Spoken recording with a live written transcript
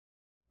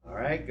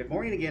right, good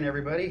morning again,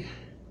 everybody.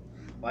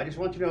 Well, I just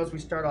want you to know as we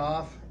start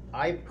off,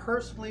 I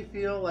personally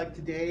feel like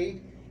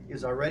today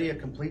is already a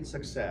complete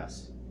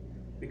success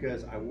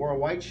because I wore a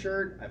white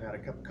shirt, I've had a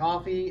cup of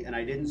coffee, and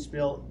I didn't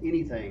spill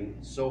anything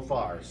so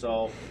far.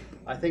 So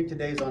I think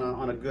today's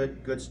on a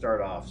good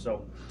start off.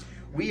 So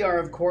we are,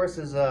 of course,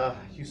 as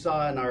you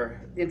saw in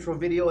our intro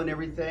video and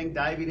everything,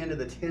 diving into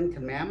the Ten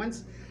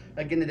Commandments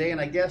again today.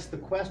 And I guess the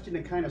question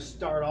to kind of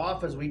start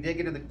off as we dig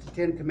into the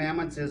Ten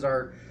Commandments is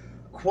our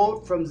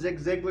quote from Zig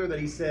Ziglar that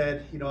he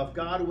said, you know, if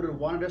God would have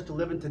wanted us to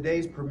live in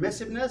today's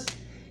permissiveness,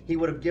 he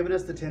would have given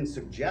us the 10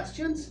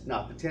 suggestions,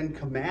 not the 10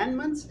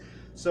 commandments.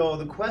 So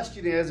the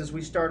question is, as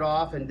we start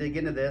off and dig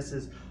into this,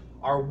 is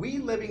are we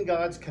living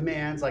God's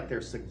commands like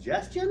they're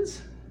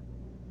suggestions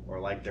or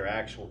like they're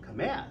actual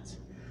commands?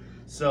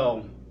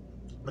 So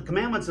the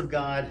commandments of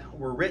God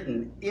were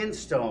written in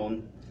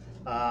stone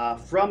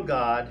from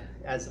God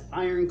as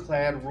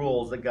ironclad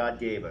rules that God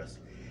gave us.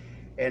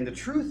 And the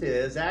truth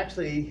is,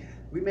 actually,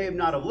 we may have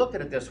not have looked at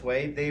it this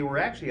way, they were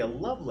actually a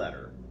love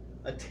letter,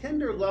 a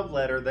tender love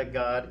letter that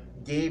God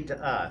gave to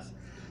us.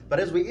 But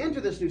as we enter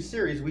this new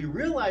series, we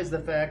realize the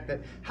fact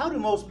that how do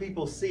most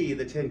people see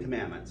the Ten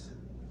Commandments?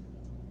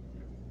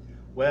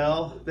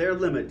 Well, they're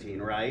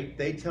limiting, right?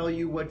 They tell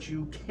you what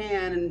you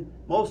can and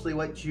mostly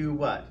what you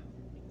what?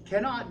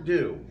 Cannot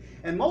do.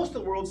 And most of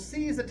the world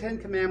sees the Ten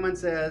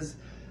Commandments as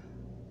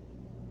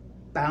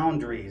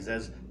boundaries,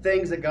 as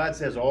things that God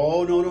says,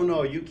 oh,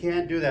 no, you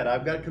can't do that.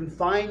 I've got to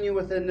confine you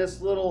within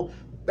this little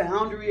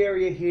boundary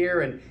area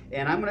here, and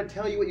I'm going to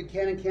tell you what you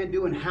can and can't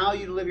do and how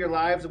you live your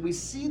lives. And we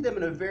see them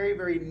in a very,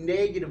 very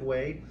negative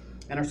way,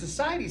 and our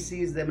society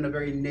sees them in a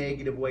very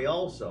negative way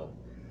also.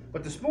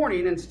 But this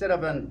morning, instead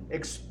of an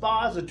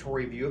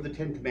expository view of the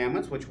Ten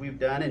Commandments, which we've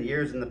done in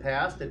years in the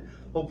past, and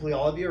hopefully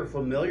all of you are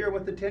familiar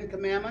with the Ten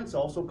Commandments,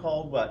 also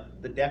called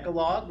what? The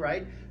Decalogue,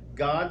 right?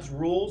 God's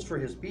rules for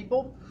his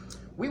people.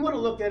 We want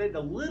to look at it in a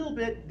little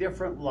bit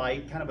different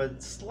light, kind of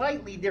a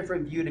slightly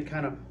different view to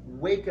kind of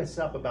wake us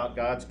up about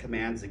God's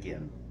commands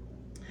again.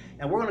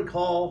 And we're going to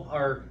call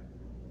our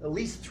at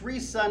least 3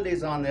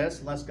 Sundays on this,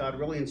 unless God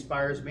really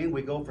inspires me and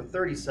we go for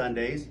 30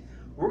 Sundays.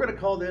 We're going to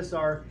call this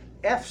our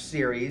F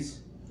series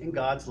in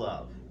God's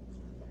love.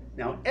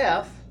 Now,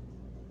 F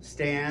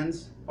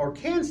stands or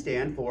can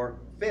stand for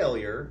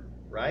failure,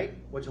 right?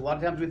 Which a lot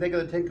of times we think of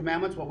the Ten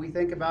Commandments, what we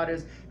think about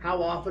is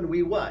how often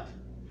we what?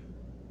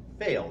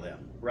 Fail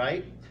them,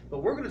 right? But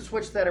we're going to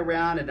switch that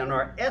around, and on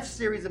our F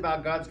series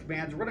about God's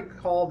commands, we're going to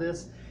call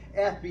this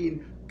F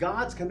being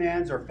God's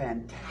commands are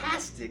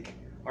fantastic,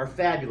 are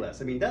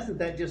fabulous. I mean, doesn't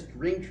that just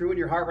ring true in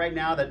your heart right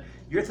now that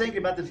you're thinking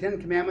about the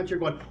Ten Commandments, you're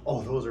going,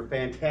 oh, those are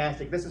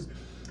fantastic. This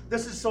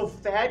is so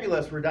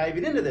fabulous. We're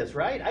diving into this,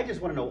 right? I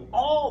just want to know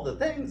all the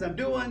things I'm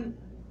doing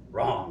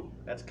wrong.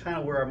 That's kind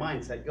of where our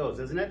mindset goes,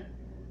 isn't it?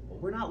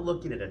 But we're not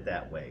looking at it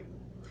that way.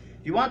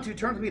 If you want to,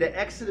 turn with me to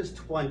Exodus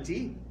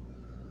 20.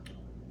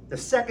 The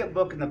second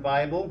book in the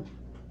Bible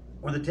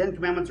where the Ten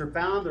Commandments are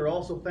found. They're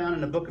also found in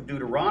the book of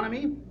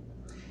Deuteronomy.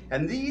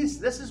 And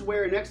this is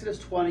where in Exodus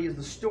 20 is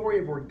the story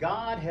of where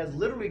God has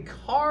literally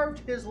carved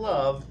his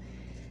love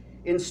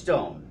in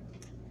stone.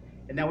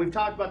 And now we've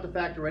talked about the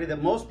fact already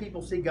that most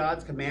people see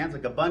God's commands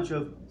like a bunch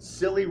of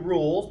silly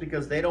rules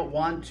because they don't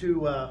want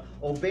to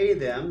obey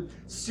them.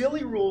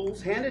 Silly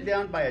rules handed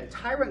down by a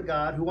tyrant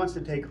God who wants to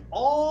take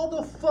all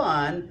the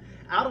fun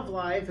out of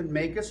life and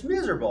make us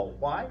miserable.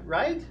 Why?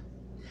 Right?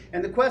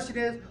 And the question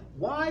is,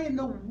 why in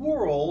the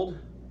world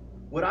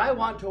would I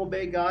want to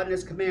obey God and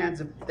his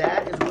commands if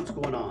that is what's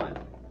going on?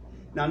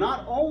 Now,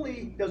 not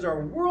only does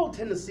our world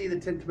tend to see the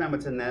Ten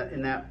Commandments in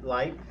that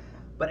light,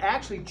 but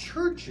actually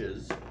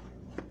churches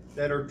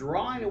that are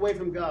drawing away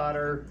from God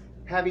are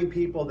having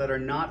people that are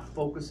not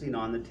focusing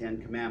on the Ten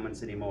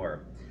Commandments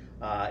anymore.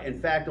 In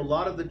fact, a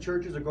lot of the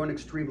churches are going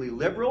extremely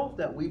liberal,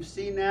 that we've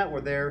seen that, where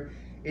they're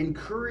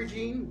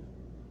encouraging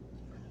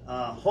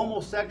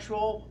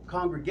homosexual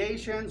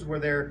congregations, where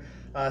they're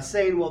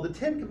saying, well, the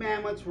Ten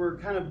Commandments were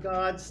kind of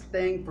God's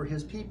thing for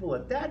his people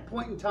at that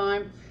point in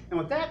time. And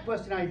with that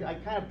question, I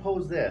kind of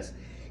pose this.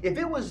 If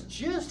it was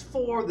just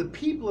for the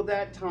people of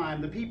that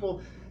time, the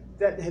people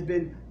that had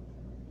been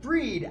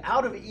freed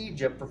out of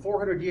Egypt for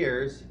 400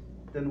 years,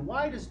 then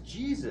why does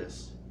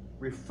Jesus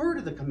refer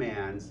to the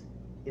commands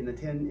in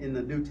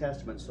the New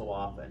Testament so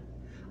often?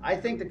 I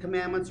think the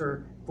commandments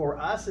are for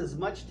us as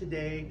much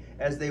today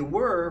as they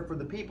were for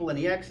the people in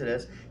the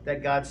Exodus,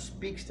 that God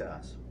speaks to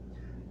us.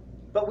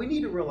 But we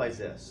need to realize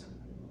this.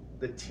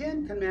 The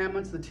 10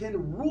 commandments, the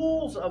 10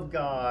 rules of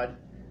God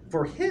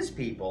for his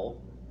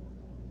people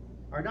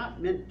are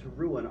not meant to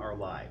ruin our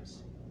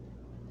lives.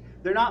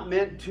 They're not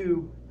meant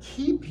to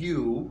keep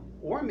you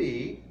or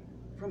me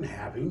from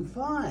having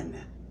fun.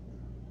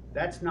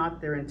 That's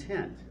not their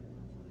intent.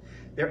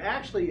 They're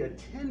actually a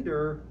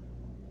tender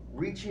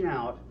reaching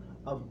out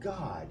of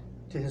God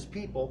to his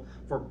people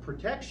for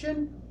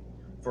protection,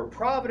 for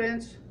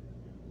providence,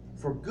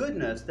 for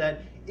goodness,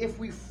 that if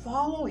we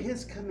follow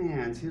his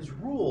commands, his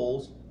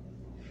rules,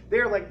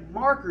 they're like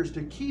markers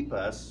to keep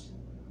us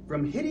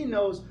from hitting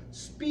those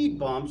speed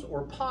bumps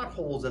or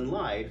potholes in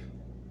life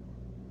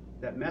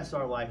that mess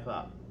our life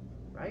up,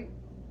 right?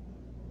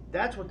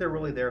 That's what they're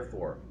really there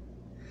for.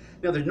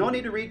 Now, there's no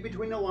need to read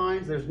between the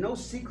lines. There's no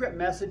secret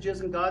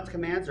messages in God's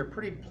commands. They're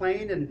pretty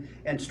plain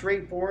and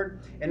straightforward.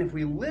 And if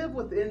we live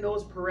within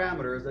those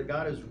parameters that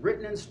God has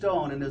written in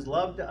stone in His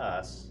love to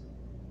us,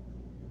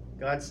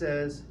 God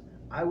says,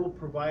 I will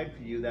provide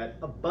for you that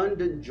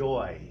abundant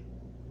joy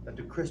that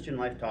the Christian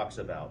life talks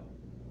about.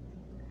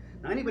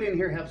 Now, anybody in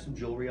here have some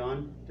jewelry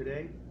on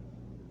today?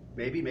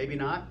 Maybe, maybe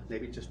not.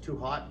 Maybe it's just too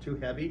hot, too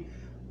heavy.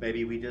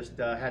 Maybe we just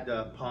had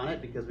to pawn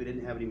it because we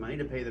didn't have any money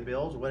to pay the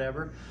bills,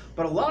 whatever.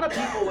 But a lot of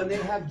people, when they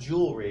have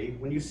jewelry,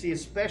 when you see,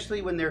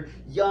 especially when they're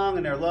young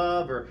and they're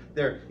love, or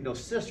they're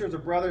sisters or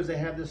brothers, they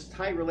have this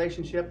tight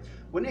relationship.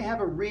 When they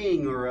have a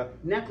ring or a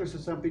necklace or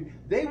something,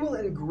 they will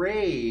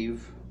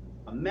engrave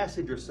a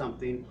message or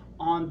something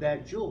on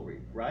that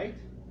jewelry, right?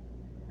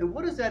 And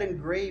what is that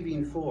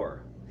engraving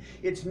for?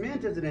 It's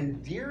meant as an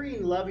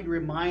endearing, loving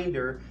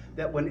reminder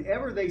that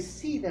whenever they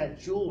see that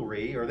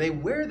jewelry or they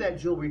wear that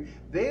jewelry,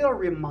 they are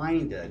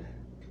reminded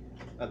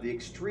of the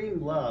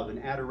extreme love and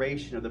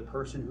adoration of the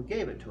person who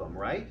gave it to them,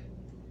 right?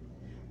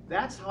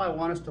 That's how I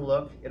want us to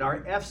look in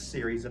our F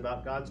series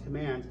about God's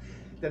commands,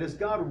 that as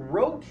God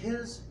wrote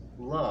His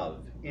love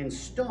in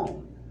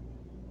stone,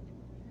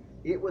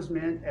 it was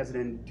meant as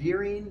an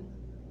endearing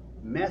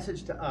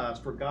message to us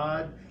for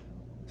God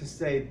to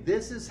say,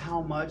 this is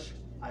how much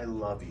I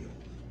love you.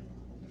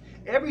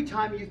 Every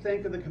time you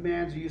think of the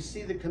commands, or you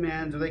see the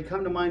commands, or they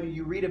come to mind and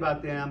you read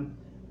about them,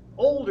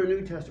 Old or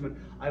New Testament,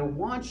 I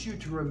want you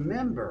to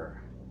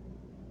remember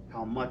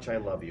how much I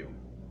love you.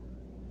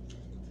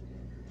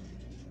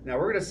 Now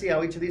we're going to see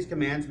how each of these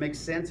commands makes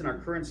sense in our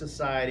current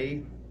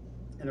society,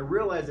 and to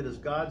realize that as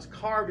God's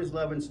carved His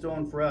love in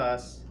stone for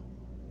us,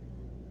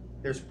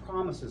 there's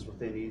promises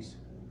within these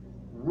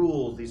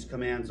rules, these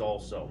commands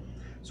also.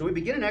 So we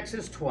begin in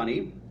Exodus 20.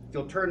 If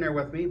you'll turn there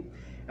with me.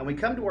 And we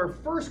come to our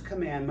first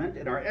commandment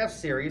in our F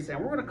series, and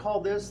we're going to call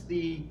this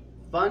the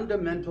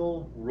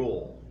fundamental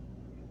rule.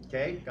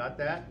 Okay, got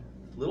that?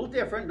 A little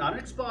different, not an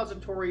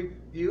expository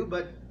view,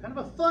 but kind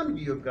of a fun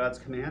view of God's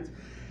commands.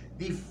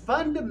 The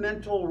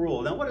fundamental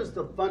rule. Now, what is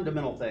the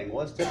fundamental thing?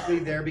 Well, it's typically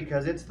there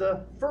because it's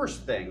the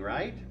first thing,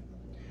 right?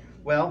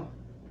 Well,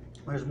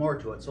 there's more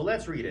to it. So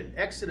let's read it.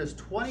 Exodus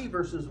 20,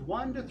 verses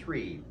 1 to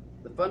 3,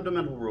 the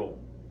fundamental rule.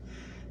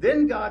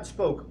 Then God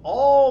spoke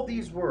all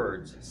these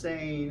words,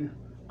 saying,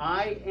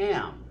 I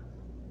am.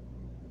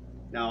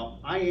 Now,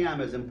 I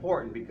am is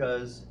important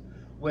because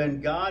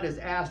when God is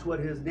asked what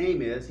His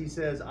name is, He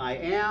says, I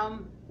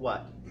am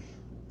what?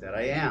 That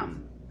I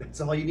am.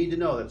 That's all you need to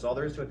know. That's all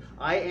there is to it.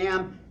 I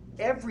am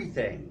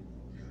everything.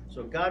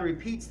 So God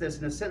repeats this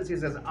in a sentence. He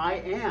says, I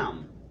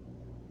am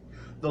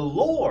the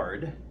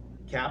Lord,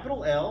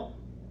 capital L,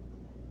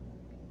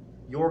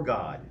 your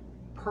God,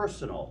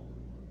 personal,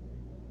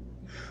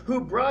 who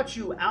brought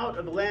you out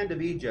of the land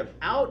of Egypt,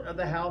 out of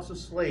the house of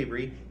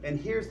slavery. And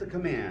here's the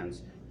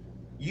commands.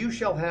 You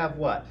shall have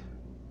what?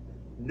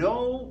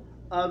 No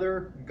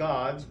other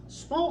gods,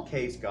 small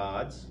case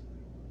gods,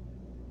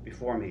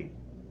 before me.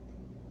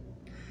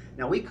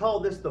 Now we call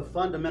this the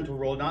fundamental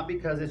rule, not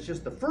because it's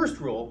just the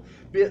first rule,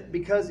 but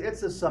because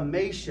it's a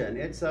summation,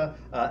 it's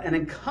an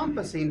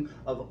encompassing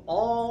of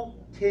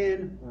all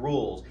 10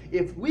 rules.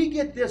 If we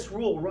get this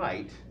rule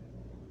right,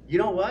 you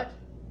know what?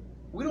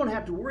 We don't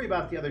have to worry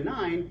about the other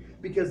 9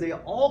 because they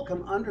all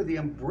come under the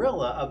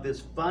umbrella of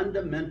this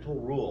fundamental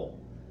rule.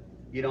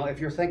 You know, if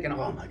you're thinking,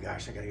 oh my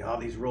gosh, I got to get all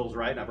these rules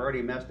right and I've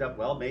already messed up,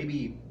 well,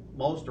 maybe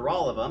most or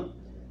all of them.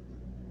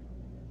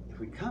 If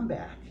we come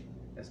back,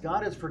 as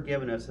God has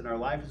forgiven us in our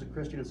life as a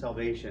Christian in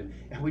salvation,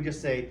 and we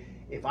just say,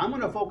 if I'm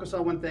going to focus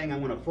on one thing,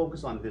 I'm going to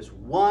focus on this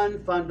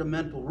one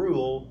fundamental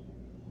rule,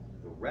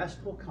 the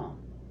rest will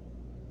come.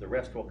 The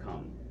rest will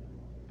come.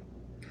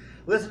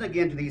 Listen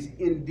again to these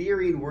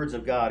endearing words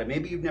of God, and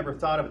maybe you've never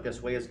thought of it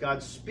this way, as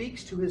God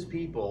speaks to His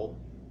people.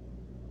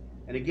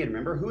 And again,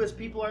 remember who His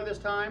people are this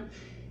time?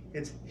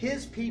 It's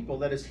His people,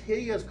 that is,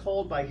 He has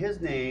called by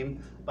His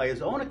name, by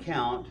His own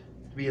account,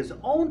 to be His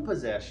own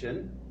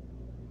possession.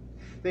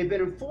 They've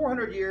been in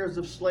 400 years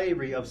of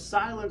slavery, of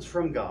silence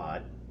from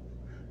God,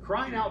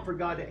 crying out for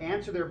God to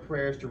answer their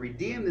prayers, to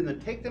redeem them, to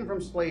take them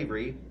from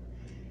slavery,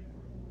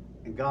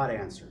 and God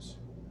answers.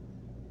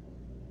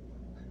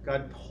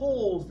 God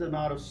pulls them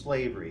out of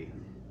slavery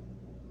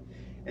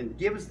and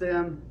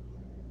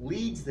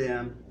leads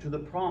them to the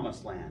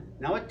promised land.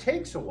 Now it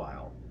takes a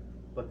while,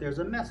 but there's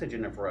a message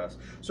in it for us.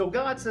 So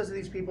God says to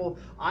these people,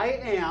 I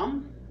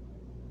am,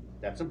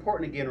 that's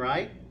important again,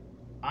 right?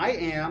 I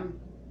am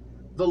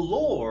the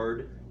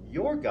Lord,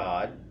 your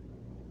God,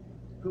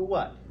 who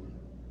what?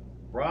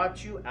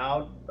 Brought you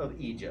out of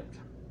Egypt.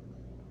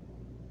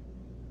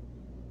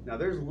 Now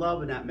there's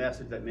love in that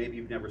message that maybe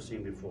you've never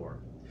seen before.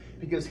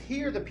 Because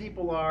here the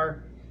people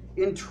are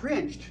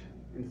entrenched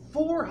in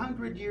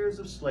 400 years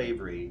of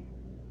slavery,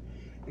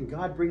 and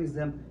God brings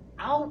them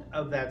out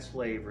of that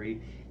slavery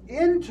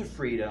into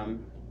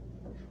freedom.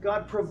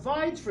 God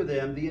provides for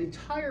them the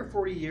entire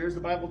 40 years.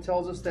 The Bible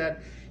tells us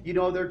that,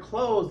 their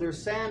clothes, their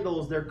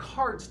sandals, their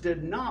carts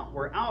did not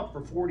wear out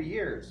for 40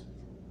 years.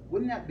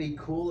 Wouldn't that be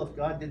cool if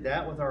God did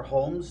that with our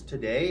homes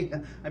today?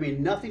 I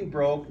mean, nothing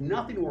broke,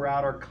 nothing wore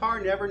out. Our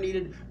car never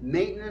needed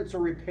maintenance or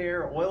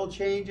repair, oil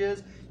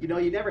changes. You know,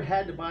 you never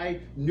had to buy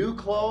new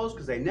clothes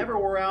because they never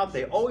wore out.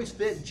 They always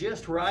fit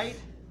just right.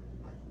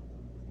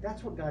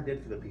 That's what God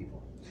did for the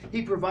people.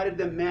 He provided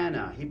them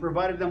manna. He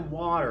provided them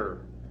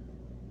water.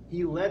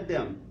 He led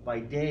them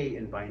by day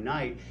and by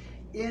night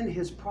in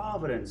his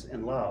providence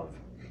and love.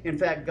 In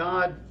fact,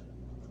 God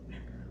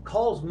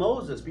calls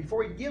Moses,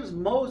 before he gives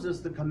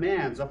Moses the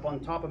commands up on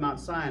top of Mount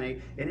Sinai,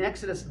 in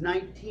Exodus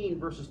 19,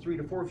 verses 3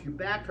 to 4, if you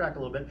backtrack a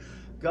little bit,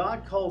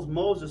 God calls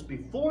Moses,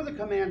 before the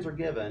commands are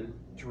given,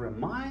 to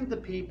remind the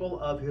people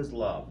of his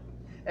love.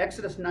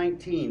 Exodus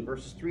 19,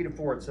 verses 3 to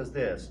 4, it says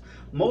this: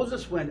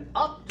 Moses went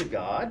up to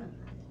God,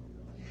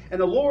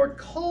 and the Lord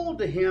called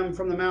to him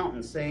from the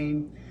mountain,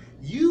 saying,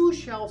 You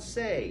shall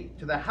say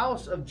to the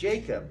house of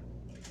Jacob,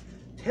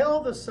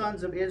 Tell the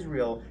sons of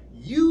Israel,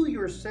 you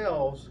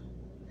yourselves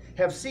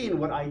have seen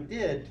what I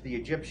did to the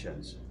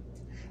Egyptians,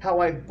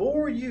 how I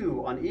bore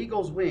you on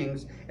eagle's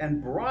wings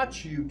and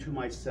brought you to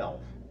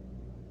myself.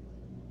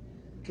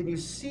 Can you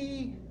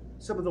see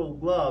some of the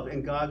love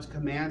in God's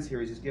commands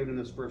here as he's given in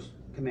this first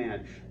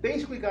command?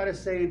 Basically, God is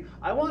saying,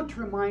 I want to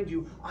remind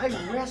you, I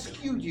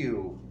rescued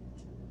you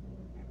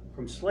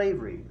from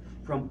slavery,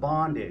 from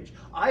bondage.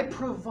 I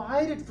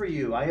provided for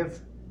you. I have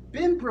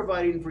been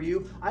providing for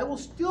you. I will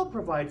still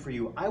provide for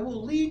you. I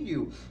will lead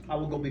you. I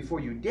will go before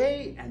you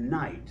day and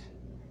night.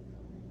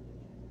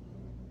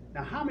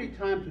 Now, how many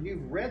times when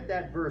you've read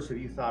that verse have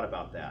you thought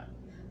about that?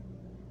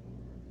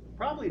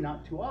 Probably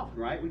not too often,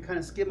 right? We kind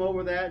of skim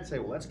over that and say,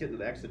 well, let's get to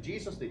the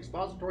exegesis, the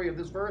expository of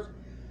this verse.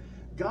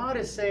 God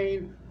is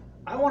saying,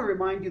 I want to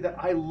remind you that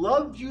I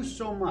loved you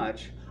so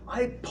much,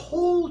 I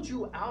pulled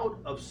you out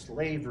of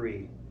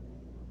slavery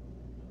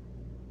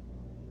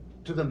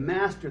to the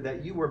master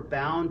that you were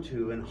bound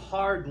to in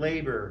hard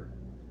labor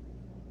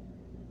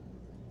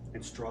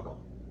and struggle.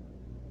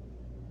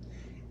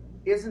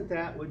 Isn't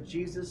that what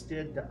Jesus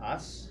did to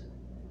us?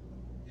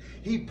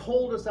 He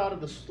pulled us out of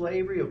the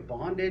slavery of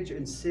bondage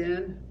and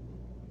sin,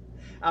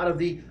 out of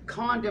the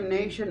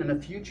condemnation and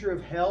the future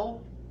of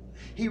hell.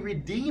 He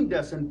redeemed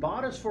us and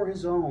bought us for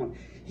his own.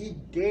 He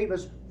gave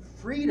us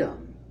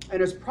freedom.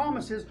 And his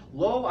promise is,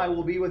 lo, I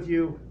will be with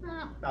you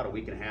about a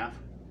week and a half.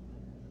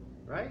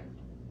 Right?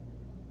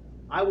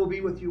 I will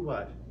be with you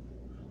what?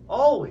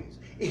 Always.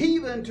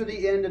 Even to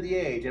the end of the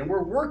age. And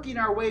we're working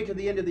our way to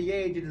the end of the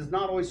age. It is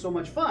not always so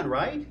much fun,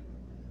 right?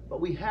 But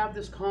we have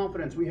this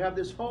confidence. We have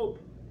this hope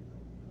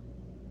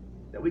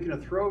that we can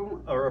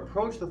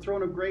approach the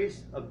throne of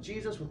grace of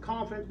Jesus with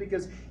confidence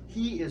because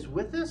he is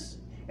with us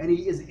and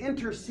he is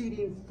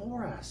interceding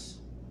for us.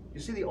 You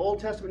see the Old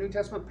Testament, New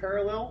Testament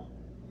parallel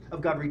of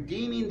God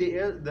redeeming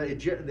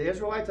the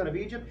Israelites out of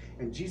Egypt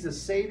and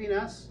Jesus saving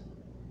us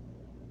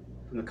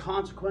from the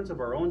consequence of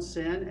our own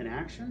sin and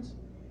actions.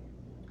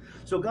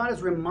 So God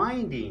is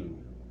reminding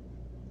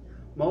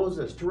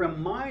Moses to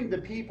remind the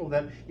people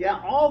that,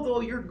 yeah, although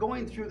you're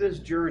going through this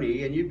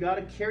journey and you've got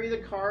to carry the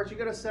carts, you've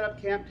got to set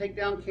up camp, take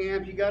down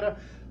camp, you got to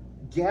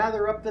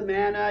gather up the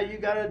manna, you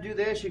got to do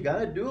this, you got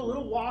to do a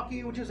little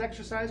walking, which is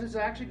exercise, is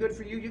actually good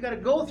for you, you got to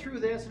go through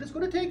this, and it's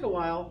going to take a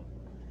while,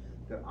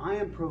 that I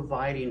am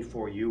providing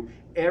for you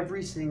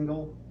every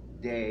single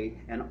day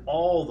and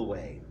all the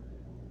way.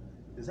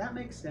 Does that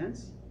make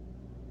sense?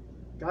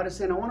 God is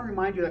saying, I want to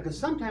remind you that, because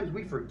sometimes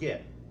we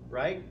forget,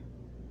 right?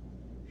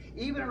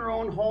 Even in our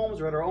own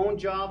homes or at our own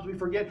jobs, we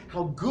forget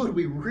how good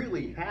we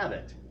really have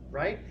it,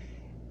 right?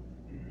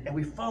 And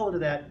we fall into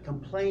that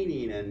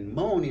complaining and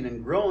moaning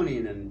and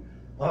groaning and,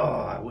 oh,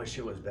 I wish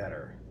it was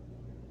better.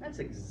 That's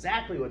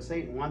exactly what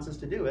Satan wants us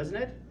to do, isn't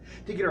it?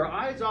 To get our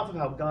eyes off of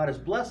how God is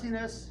blessing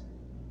us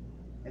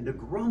and to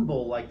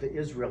grumble like the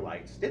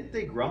Israelites. Didn't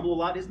they grumble a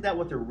lot? Isn't that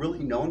what they're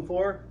really known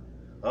for?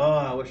 Oh,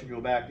 I wish I could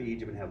go back to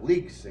Egypt and have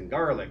leeks and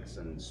garlics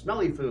and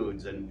smelly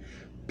foods and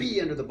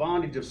be under the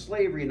bondage of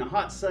slavery in the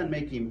hot sun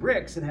making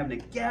bricks and having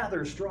to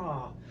gather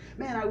straw.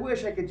 Man, I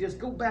wish I could just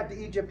go back to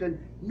Egypt and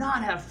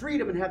not have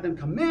freedom and have them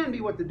command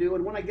me what to do,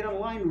 and when I get on the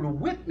line, to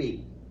whip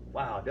me.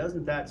 Wow,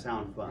 doesn't that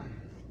sound fun?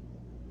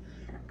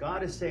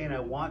 God is saying, I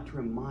want to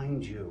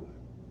remind you,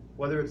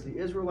 whether it's the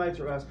Israelites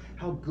or us,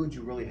 how good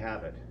you really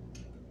have it.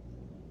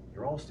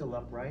 You're all still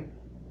upright.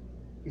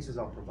 He says,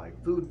 I'll provide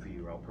food for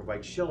you. I'll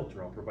provide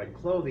shelter. I'll provide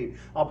clothing.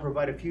 I'll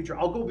provide a future.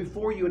 I'll go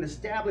before you and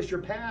establish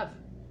your path.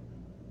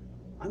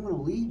 I'm going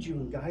to lead you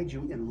and guide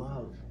you in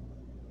love.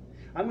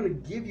 I'm going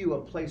to give you a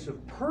place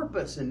of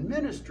purpose and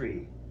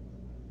ministry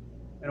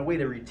and a way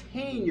to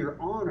retain your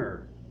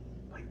honor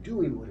by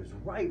doing what is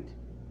right,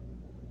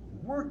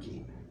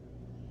 working.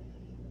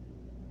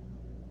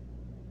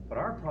 But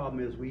our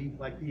problem is we,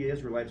 like the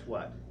Israelites,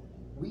 what?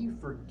 We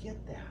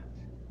forget that.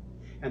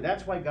 And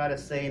that's why God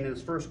is saying in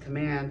his first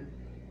command,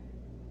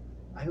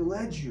 I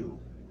led you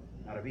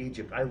out of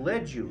Egypt. I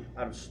led you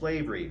out of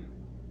slavery.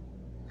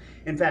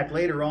 In fact,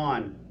 later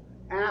on,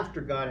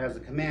 after God has the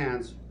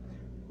commands,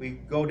 we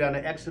go down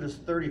to Exodus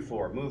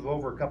 34, move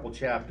over a couple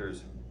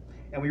chapters,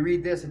 and we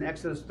read this in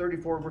Exodus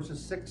 34,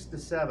 verses 6 to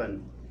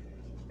 7.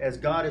 as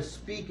God is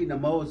speaking to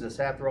Moses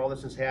after all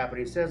this has happened.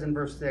 He says in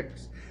verse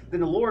 6, "Then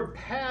the Lord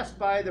passed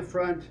by the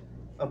front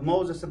of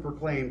Moses and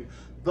proclaimed,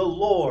 the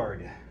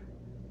Lord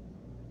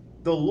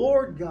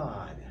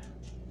God."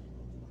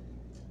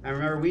 And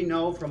remember, we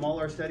know from all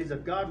our studies,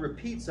 if God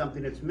repeats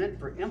something, it's meant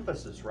for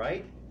emphasis,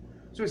 right?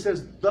 So he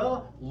says,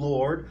 the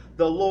Lord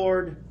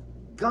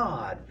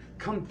God,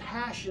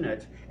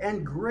 compassionate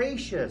and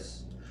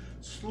gracious,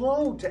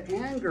 slow to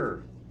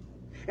anger,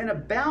 and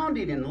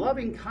abounding in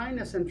loving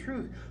kindness and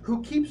truth,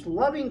 who keeps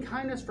loving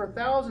kindness for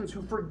thousands,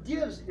 who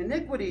forgives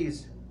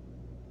iniquities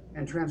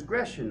and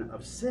transgression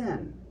of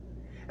sin,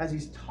 as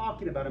he's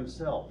talking about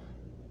himself.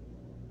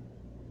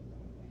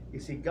 You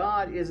see,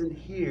 God isn't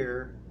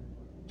here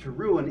to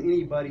ruin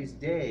anybody's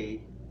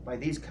day by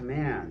these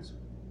commands.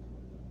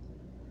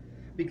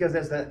 Because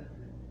as the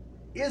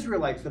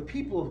Israelites, the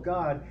people of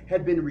God,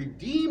 had been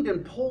redeemed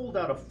and pulled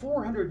out of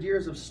 400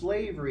 years of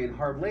slavery and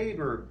hard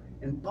labor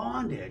and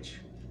bondage,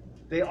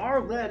 they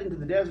are led into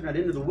the desert and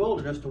into the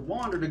wilderness to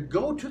wander, to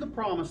go to the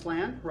promised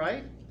land,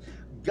 right?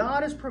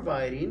 God is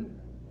providing.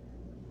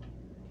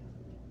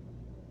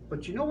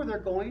 But you know where they're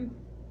going?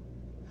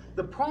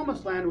 The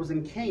promised land was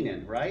in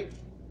Canaan, right?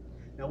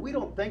 Now, we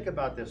don't think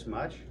about this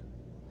much,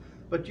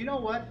 but you know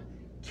what?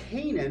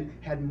 Canaan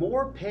had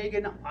more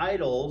pagan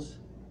idols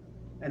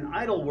and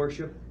idol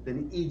worship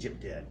than Egypt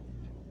did.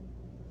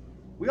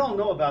 We all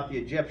know about the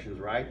Egyptians,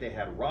 right? They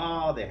had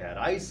Ra, they had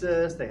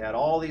Isis, they had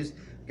all these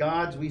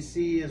gods we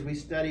see as we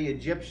study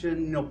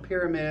Egyptian,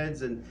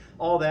 pyramids and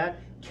all that.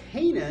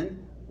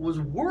 Canaan was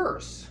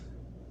worse.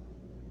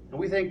 And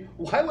we think,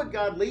 why would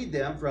God lead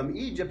them from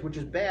Egypt, which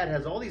is bad,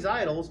 has all these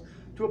idols,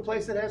 to a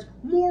place that has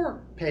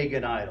more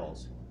pagan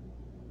idols?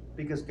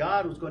 Because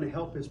God was going to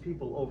help his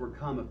people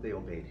overcome if they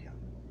obeyed him,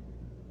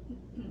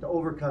 to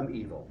overcome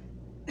evil.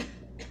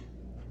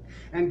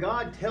 And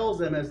God tells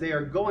them as they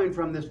are going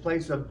from this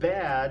place of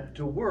bad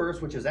to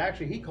worse, which is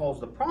actually, he calls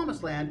the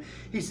promised land,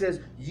 he says,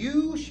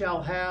 you shall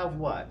have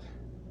what?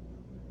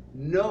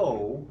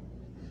 No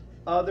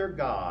other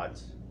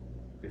gods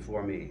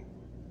before me.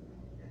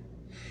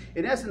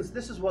 In essence,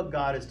 this is what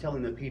God is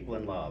telling the people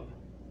in love.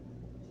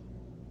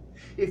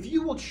 If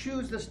you will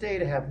choose this day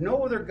to have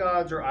no other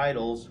gods or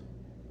idols,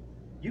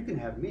 you can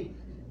have me.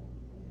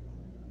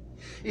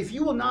 If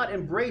you will not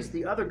embrace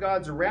the other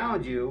gods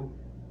around you,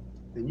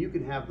 then you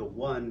can have the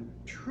one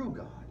true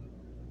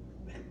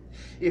God.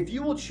 If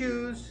you will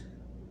choose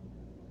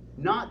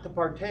not to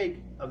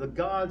partake of the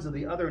gods of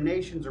the other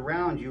nations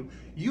around you,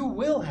 you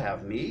will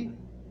have me.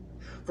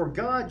 For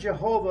God,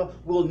 Jehovah,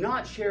 will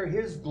not share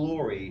his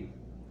glory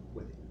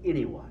with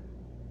anyone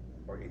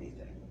or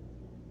anything.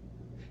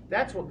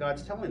 That's what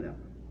God's telling them.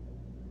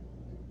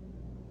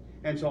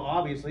 And so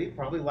obviously,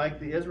 probably like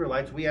the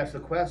Israelites, we ask the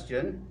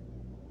question,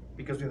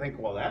 because we think,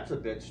 well, that's a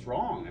bit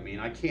strong. I mean,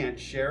 I can't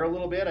share a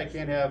little bit. I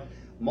can't have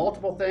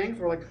multiple things.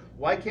 We're like,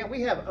 why can't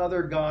we have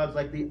other gods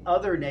like the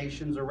other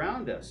nations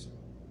around us?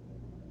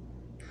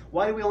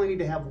 Why do we only need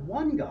to have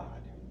one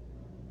God?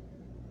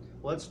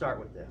 Well, let's start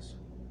with this.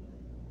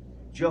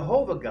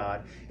 Jehovah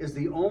God is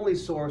the only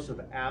source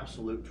of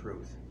absolute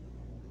truth.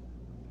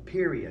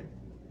 Period.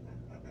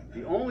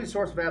 The only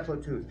source of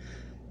absolute truth.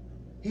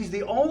 He's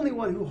the only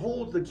one who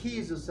holds the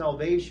keys of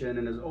salvation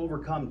and has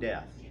overcome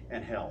death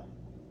and hell.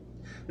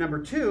 Number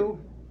two,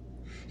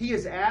 he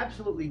is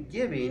absolutely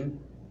giving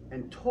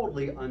and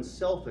totally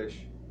unselfish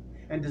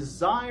and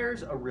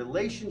desires a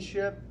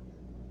relationship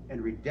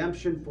and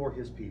redemption for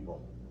his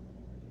people.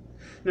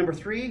 Number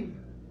three,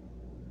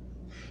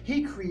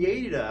 he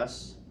created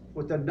us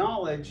with the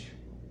knowledge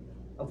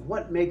of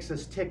what makes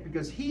us tick,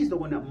 because he's the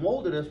one that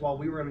molded us while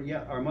we were in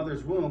our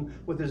mother's womb.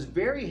 With his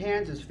very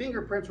hands, his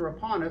fingerprints were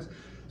upon us.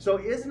 So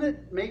isn't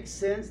it make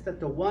sense that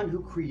the one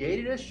who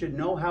created us should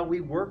know how we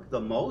work the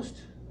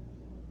most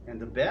and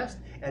the best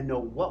and know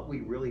what we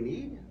really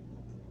need?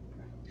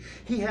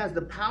 He has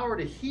the power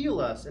to heal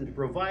us and to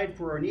provide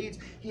for our needs.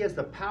 He has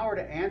the power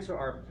to answer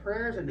our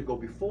prayers and to go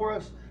before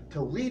us,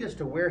 to lead us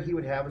to where he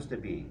would have us to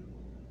be.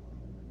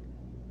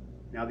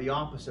 Now, the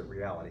opposite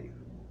reality.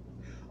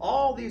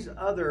 All these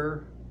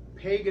other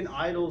pagan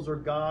idols or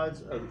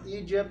gods of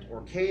Egypt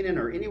or Canaan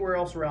or anywhere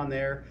else around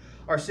there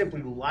are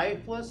simply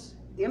lifeless,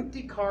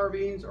 empty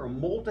carvings or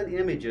molten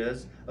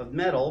images of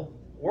metal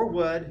or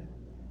wood,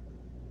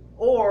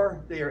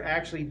 or they are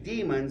actually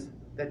demons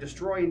that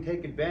destroy and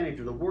take advantage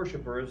of the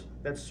worshipers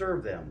that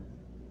serve them.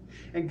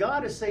 And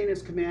God is saying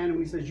his command,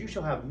 when he says, you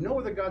shall have no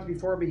other gods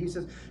before me, he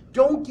says,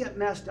 don't get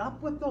messed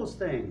up with those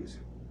things.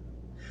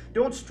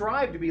 Don't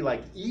strive to be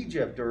like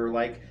Egypt or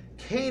like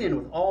Canaan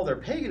with all their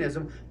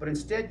paganism, but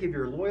instead give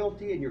your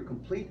loyalty and your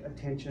complete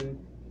attention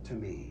to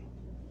me.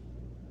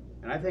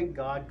 And I think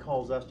God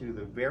calls us to do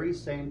the very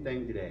same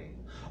thing today.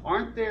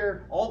 Aren't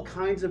there all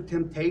kinds of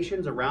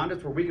temptations around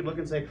us where we could look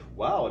and say,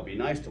 wow, it'd be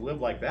nice to live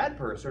like that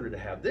person, or to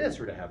have this,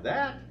 or to have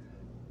that.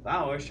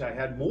 Wow, I wish I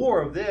had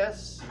more of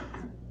this.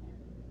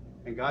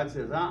 And God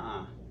says,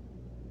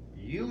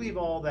 you leave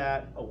all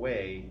that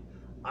away.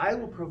 I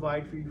will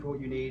provide for you for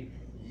what you need.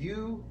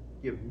 You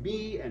give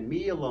me and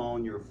me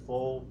alone your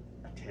full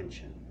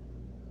attention.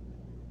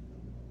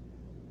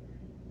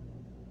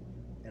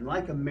 And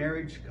like a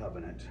marriage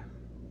covenant,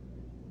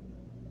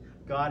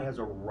 God has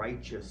a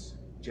righteous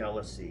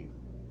jealousy.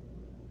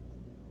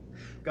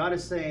 God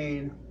is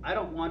saying, I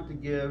don't want to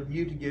give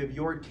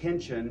your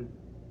attention,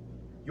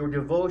 your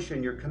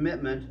devotion, your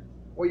commitment,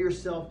 or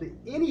yourself to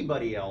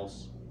anybody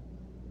else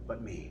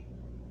but me.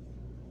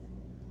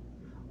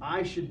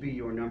 I should be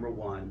your number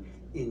one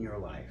in your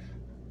life.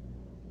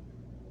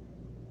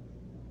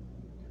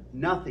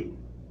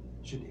 Nothing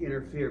should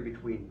interfere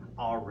between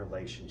our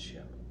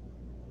relationship.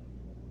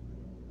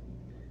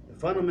 The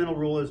fundamental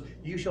rule is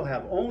you shall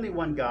have only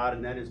one God,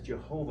 and that is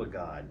Jehovah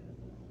God.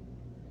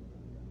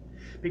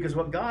 Because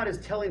what God is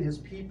telling his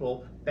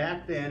people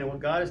back then and what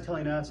God is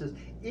telling us is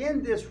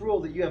in this rule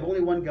that you have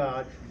only one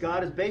God,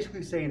 God is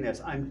basically saying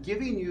this: I'm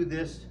giving you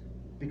this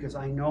because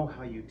I know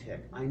how you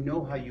tick. I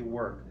know how you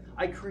work.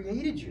 I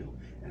created you,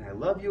 and I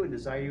love you and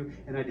desire you,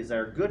 and I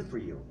desire good for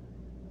you.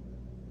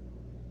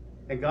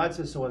 And God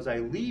says, so as I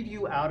lead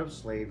you out of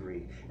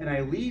slavery, and I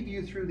lead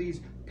you through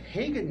these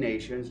pagan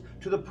nations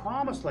to the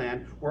promised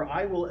land where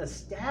I will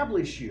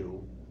establish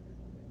you,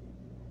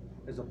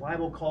 as the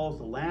Bible calls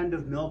the land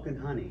of milk and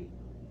honey,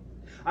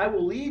 I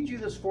will lead you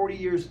this 40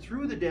 years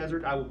through the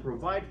desert. I will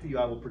provide for you.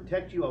 I will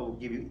protect you. I will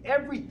give you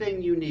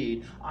everything you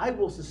need. I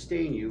will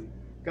sustain you.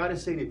 God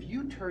is saying, if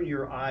you turn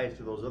your eyes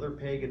to those other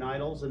pagan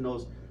idols and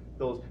those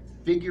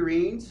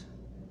figurines,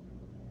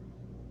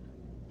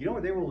 you know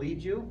where they will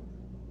lead you?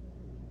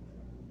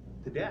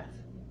 To death.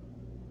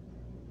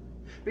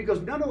 Because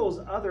none of those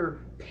other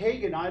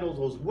pagan idols,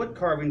 those wood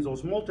carvings,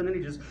 those molten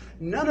images,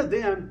 none of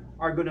them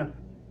are going to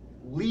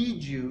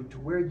lead you to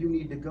where you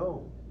need to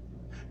go.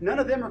 None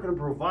of them are going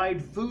to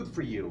provide food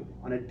for you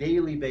on a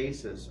daily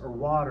basis or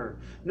water.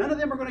 None of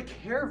them are going to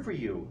care for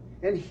you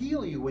and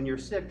heal you when you're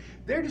sick.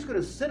 They're just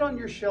going to sit on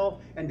your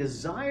shelf and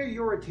desire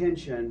your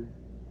attention,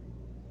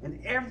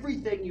 and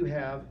everything you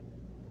have,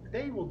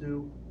 they will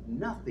do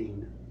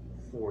nothing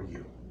for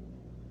you.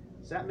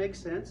 Does that make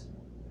sense?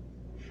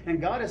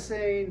 And God is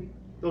saying,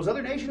 those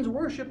other nations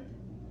worship,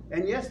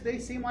 and yes, they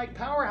seem like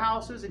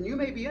powerhouses, and you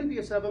may be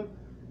envious of them,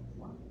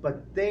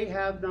 but they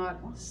have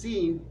not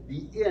seen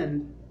the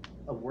end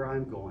of where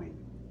I'm going.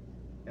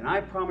 And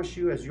I promise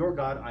you, as your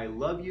God, I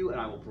love you,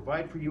 and I will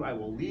provide for you. I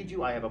will lead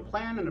you. I have a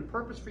plan and a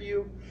purpose for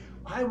you.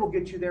 I will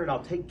get you there, and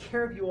I'll take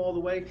care of you all the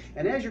way.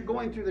 And as you're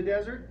going through the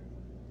desert,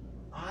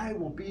 I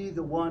will be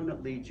the one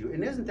that leads you.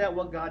 And isn't that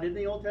what God did in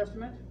the Old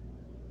Testament?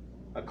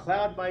 A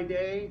cloud by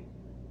day,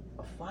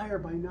 a fire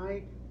by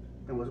night,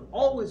 and was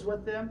always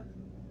with them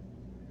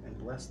and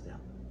blessed them.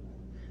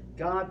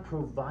 God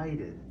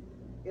provided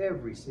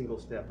every single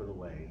step of the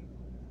way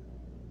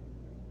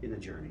in the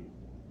journey.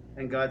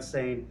 And God's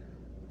saying,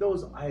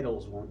 those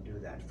idols won't do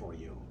that for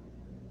you.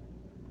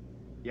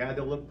 Yeah,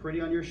 they'll look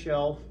pretty on your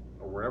shelf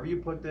or wherever you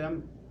put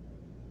them.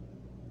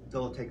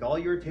 They'll take all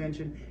your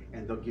attention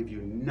and they'll give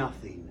you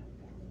nothing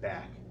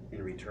back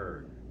in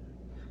return.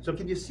 So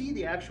can you see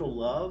the actual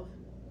love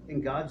in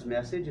God's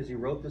message as he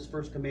wrote this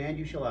first command?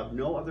 You shall have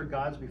no other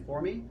gods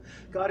before me.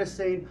 God is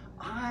saying,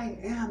 I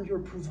am your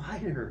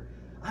provider.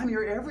 I'm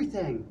your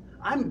everything.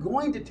 I'm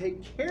going to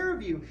take care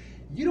of you.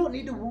 You don't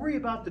need to worry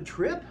about the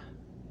trip.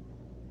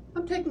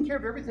 I'm taking care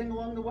of everything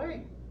along the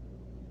way.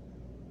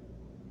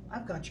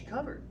 I've got you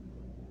covered.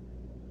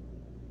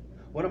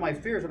 One of my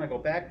fears when I go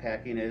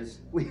backpacking is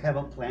we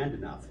haven't planned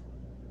enough,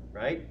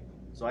 right?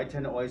 So I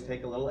tend to always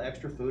take a little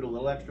extra food, a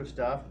little extra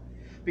stuff,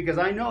 because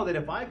I know that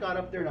if I got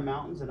up there in the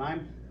mountains and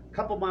I'm a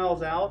couple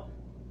miles out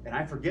and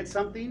I forget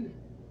something,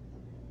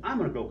 I'm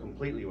going to go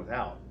completely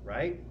without,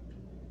 right?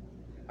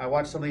 I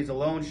watch some of these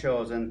alone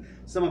shows, and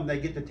some of them,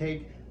 they get to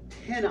take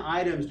 10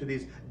 items to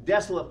these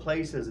desolate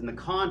places, and the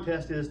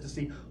contest is to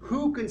see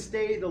who can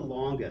stay the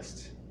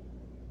longest.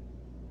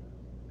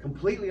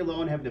 Completely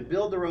alone, having to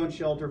build their own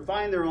shelter,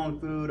 find their own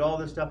food, all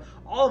this stuff.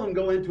 All of them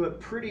go into it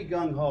pretty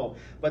gung-ho.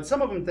 But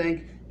some of them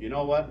think, you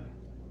know what?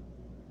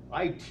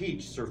 I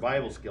teach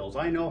survival skills.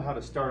 I know how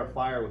to start a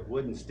fire with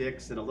wooden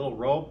sticks and a little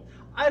rope.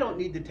 I don't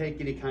need to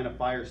take any kind of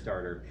fire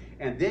starter.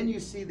 And then you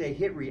see they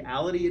hit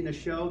reality in the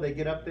show. They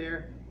get up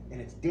there and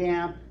it's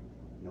damp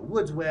and the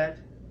wood's wet,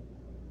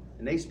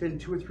 and they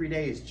spend 2 or 3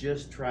 days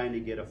just trying to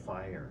get a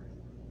fire.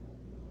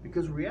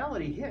 Because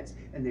reality hits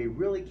and they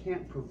really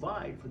can't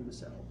provide for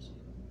themselves.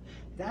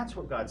 That's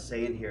what God's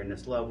saying here in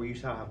this love, where you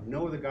shall have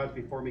no other gods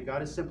before me.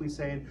 God is simply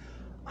saying,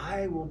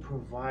 I will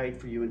provide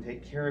for you and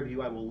take care of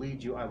you. I will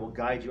lead you. I will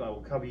guide you. I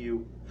will cover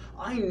you.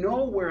 I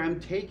know where I'm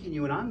taking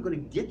you, and I'm going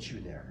to get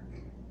you there.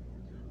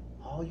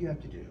 All you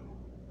have to do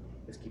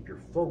is keep your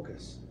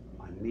focus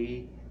on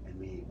me and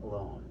me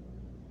alone.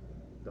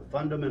 The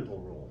fundamental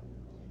rule: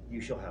 you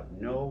shall have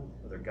no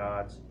other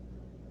gods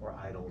or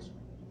idols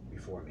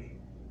before me.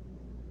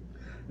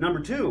 Number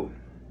 2,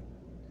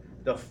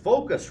 the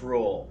focus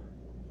rule.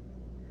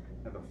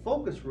 Now, the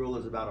focus rule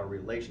is about our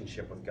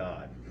relationship with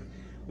God.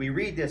 We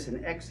read this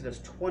in Exodus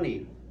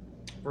 20,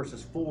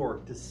 verses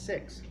 4 to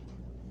 6.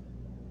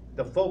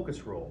 The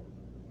focus rule.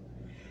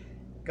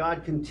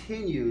 God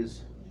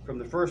continues from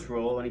the first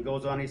rule, and he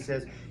goes on, he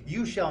says,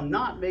 you shall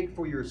not make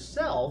for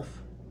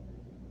yourself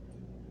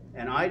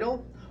an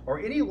idol or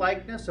any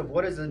likeness of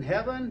what is in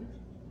heaven,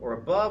 or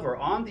above, or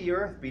on the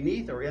earth,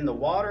 beneath, or in the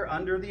water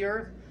under the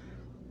earth.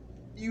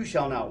 You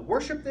shall not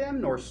worship them,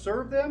 nor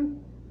serve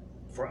them.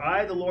 For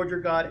I, the Lord your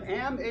God,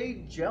 am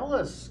a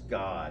jealous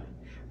God,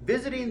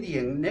 visiting the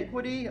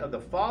iniquity of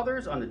the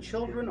fathers on the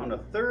children, on the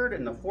third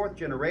and the fourth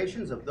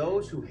generations of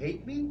those who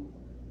hate me,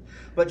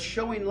 but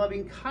showing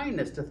loving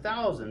kindness to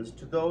thousands,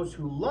 to those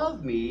who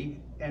love me,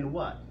 and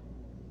what?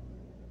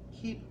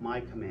 Keep my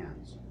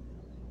commands.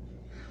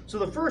 So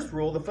the first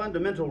rule, the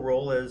fundamental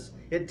rule, is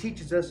it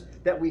teaches us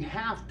that we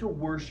have to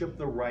worship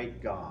the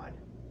right God.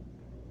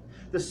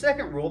 The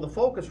second rule, the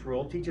focus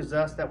rule, teaches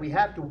us that we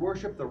have to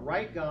worship the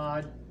right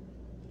God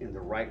in the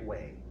right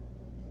way.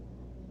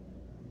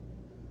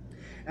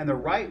 And the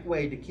right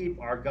way to keep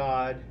our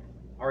God,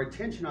 our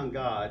attention on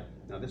God,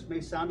 now this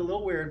may sound a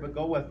little weird, but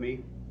go with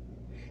me,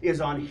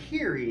 is on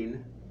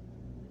hearing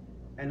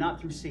and not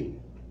through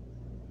seeing.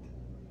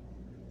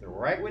 The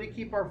right way to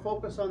keep our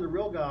focus on the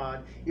real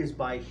God is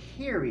by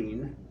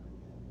hearing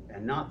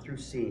and not through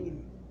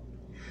seeing.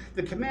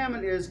 The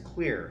commandment is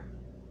clear.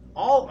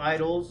 All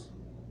idols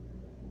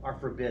are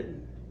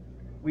forbidden.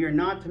 We are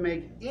not to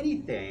make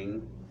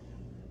anything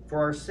for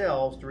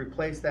ourselves to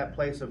replace that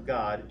place of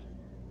God,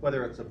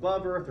 whether it's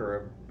above earth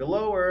or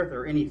below earth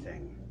or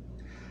anything.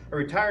 A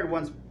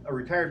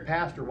retired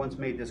pastor once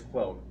made this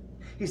quote.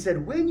 He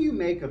said, "When you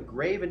make a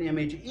graven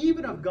image,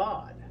 even of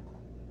God,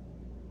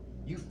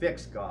 you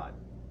fix God."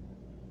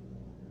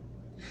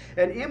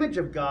 An image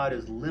of God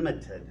is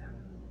limited,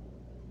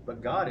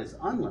 but God is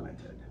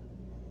unlimited.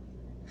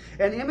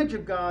 An image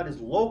of God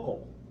is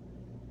local,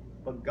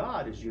 but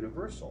God is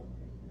universal.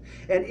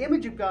 An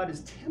image of God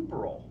is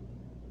temporal,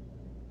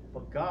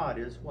 but God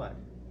is what?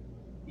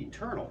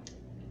 Eternal.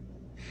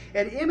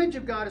 An image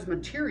of God is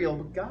material,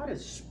 but God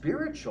is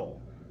spiritual.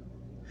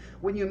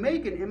 When you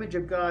make an image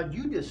of God,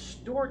 you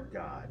distort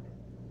God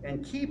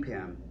and keep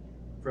him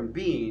from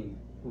being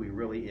who he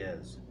really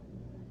is.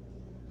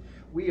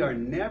 We are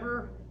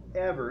never,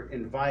 ever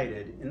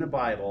invited in the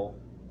Bible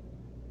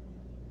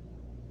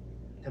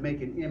to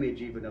make an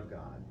image even of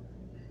God.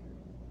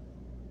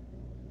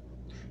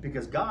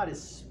 Because God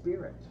is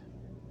spirit.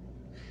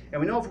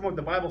 And we know from what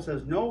the Bible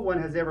says, no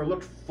one has ever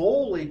looked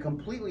fully,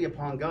 completely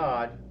upon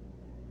God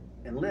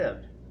and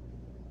lived.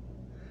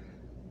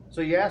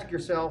 So you ask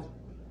yourself,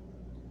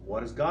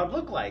 what does God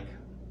look like?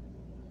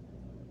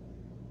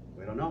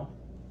 We don't know.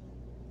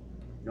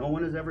 No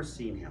one has ever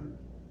seen him.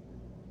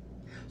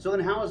 So then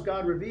how is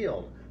God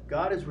revealed?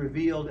 God is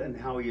revealed in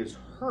how he is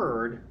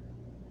heard,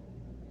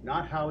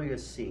 not how he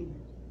is seen.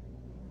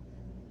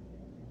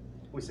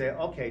 We say,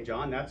 okay,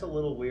 John, that's a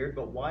little weird,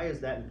 but why is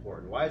that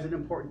important? Why is it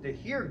important to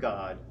hear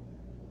God,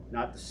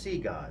 not to see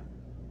God?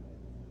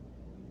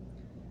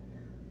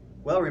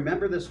 Well,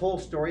 remember this whole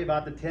story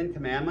about the 10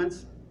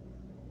 Commandments?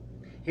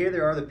 Here they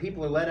are, the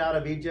people are led out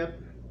of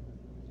Egypt.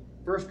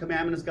 First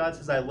commandment is God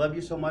says, I love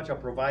you so much, I'll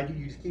provide you.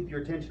 You just keep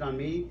your attention on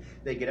me.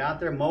 They get out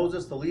there.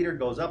 Moses, the leader,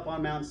 goes up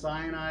on Mount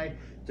Sinai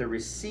to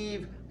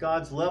receive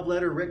God's love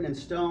letter written in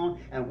stone.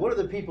 And what are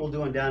the people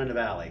doing down in the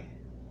valley?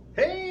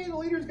 Hey, the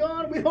leader's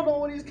gone. We don't know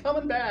when he's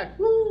coming back.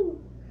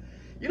 Woo!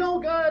 You know,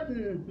 God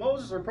and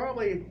Moses are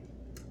probably,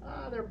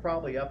 they're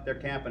probably up there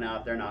camping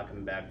out. They're not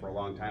coming back for a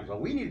long time. So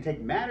we need to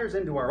take matters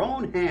into our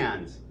own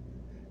hands.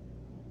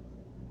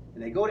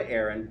 And they go to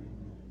Aaron.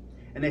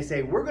 And they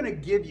say, we're going to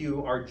give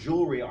you our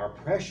jewelry, our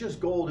precious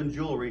golden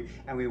jewelry,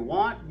 and we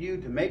want you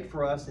to make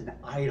for us an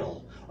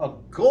idol, a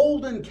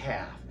golden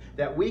calf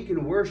that we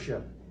can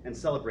worship and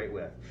celebrate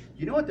with.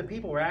 You know what the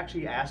people were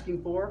actually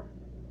asking for?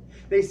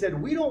 They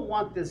said, we don't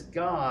want this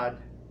God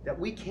that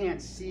we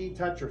can't see,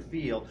 touch, or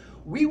feel.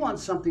 We want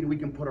something we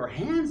can put our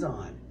hands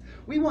on.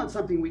 We want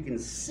something we can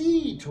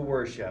see to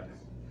worship.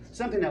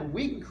 Something that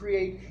we can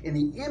create in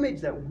the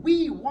image that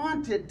we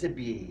want it to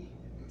be.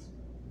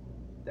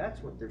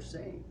 That's what they're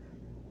saying.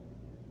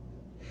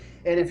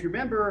 And if you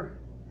remember,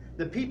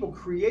 the people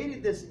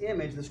created this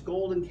image, this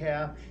golden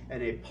calf,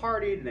 and they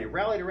partied and they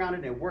rallied around it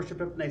and they worshiped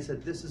it and they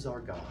said, this is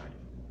our God.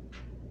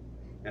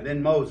 And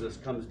then Moses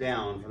comes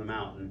down from the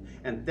mountain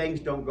and things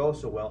don't go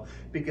so well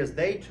because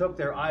they took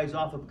their eyes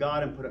off of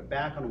God and put it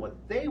back on what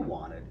they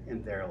wanted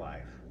in their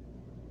life.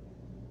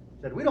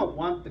 Said, we don't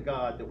want the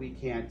God that we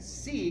can't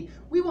see.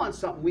 We want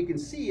something we can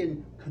see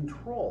and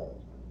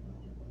control.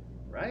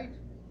 Right?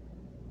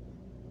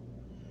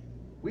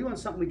 We want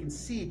something we can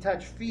see,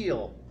 touch,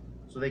 feel.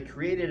 So they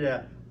created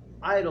an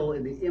idol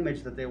in the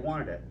image that they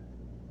wanted it.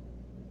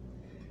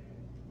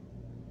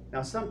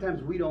 Now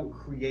sometimes we don't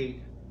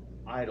create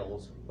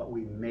idols, but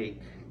we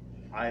make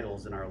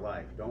idols in our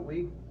life, don't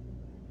we?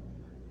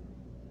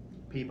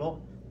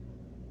 People,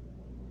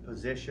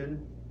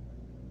 position,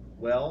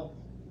 wealth,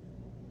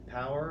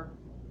 power,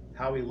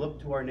 how we look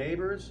to our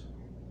neighbors,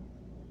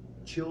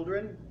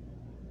 children,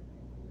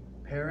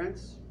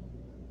 parents.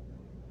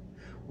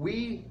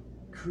 We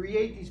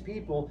create these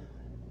people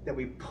that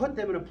we put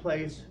them in a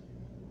place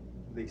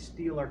where they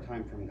steal our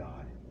time from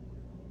God.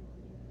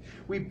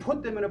 We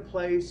put them in a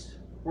place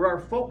where our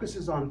focus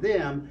is on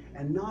them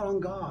and not on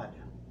God.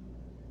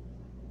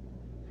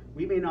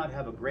 We may not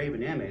have a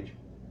graven image,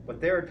 But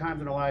there are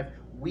times in our life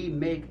we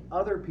make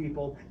other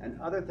people and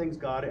other things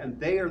God, and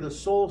they are the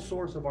sole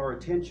source of our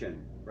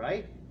attention,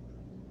 right?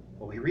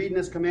 Well, we read in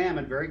this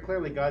commandment very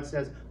clearly, God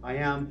says, I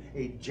am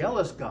a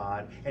jealous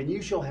God, and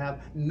you shall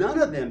have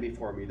none of them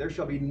before me. There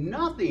shall be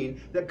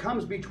nothing that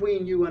comes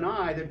between you and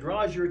I that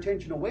draws your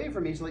attention away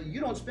from me so that you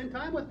don't spend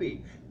time with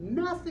me.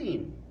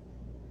 Nothing.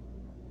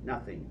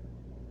 Nothing.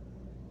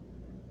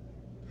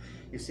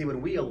 You see,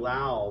 when we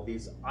allow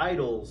these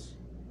idols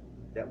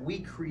that we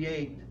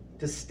create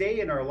to stay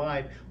in our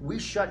life, we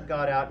shut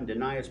God out and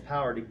deny his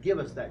power to give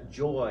us that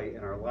joy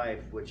in our life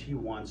which he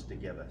wants to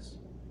give us.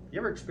 You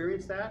ever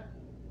experienced that?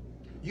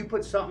 You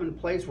put something in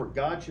place where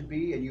God should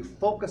be and you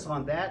focus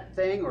on that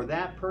thing or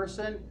that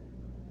person,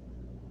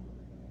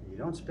 and you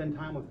don't spend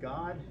time with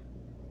God,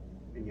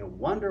 and you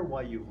wonder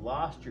why you've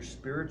lost your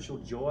spiritual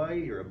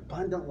joy, your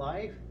abundant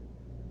life?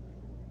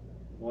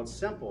 Well, it's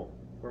simple.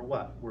 We're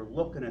what? We're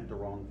looking at the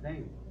wrong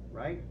thing,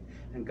 right?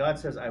 And God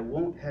says, I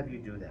won't have you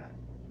do that.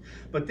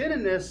 But then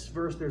in this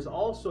verse, there's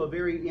also a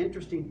very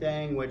interesting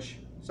thing which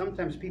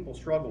sometimes people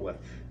struggle with.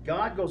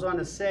 God goes on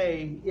to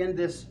say in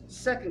this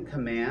second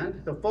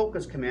command, the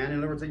focus command, in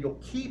other words, that you'll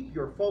keep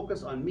your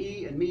focus on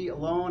me and me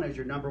alone as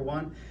your number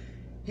one.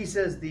 He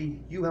says,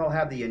 you will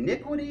have the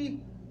iniquity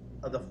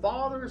of the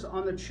fathers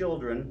on the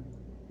children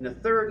in the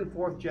third and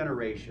fourth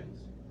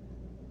generations.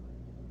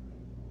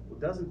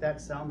 Well, doesn't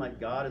that sound like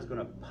God is going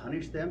to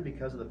punish them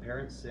because of the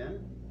parents'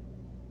 sin?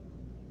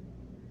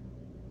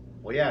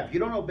 Well, yeah, if you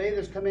don't obey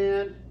this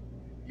command,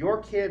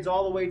 your kids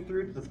all the way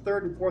through to the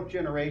third and fourth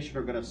generation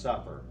are going to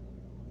suffer.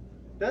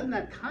 Doesn't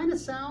that kind of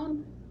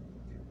sound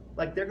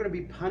like they're going to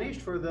be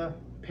punished for the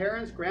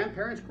parents,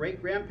 grandparents,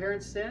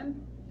 great-grandparents' sin?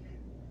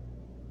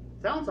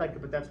 Sounds like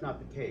it, but that's not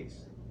the case.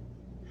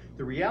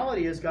 The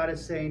reality is God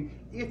is saying,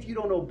 if you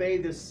don't obey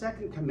this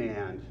second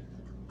command,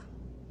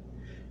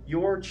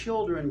 your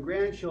children,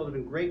 grandchildren,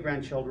 and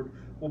great-grandchildren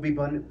will be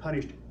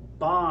punished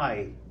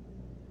by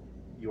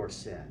your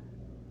sin.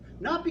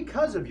 Not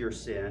because of your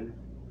sin,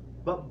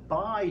 but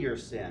by your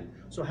sin.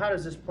 So how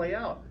does this play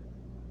out?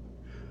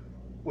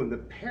 When the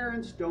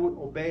parents don't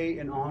obey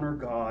and honor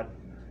God,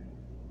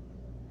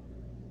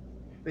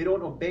 they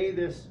don't obey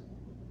this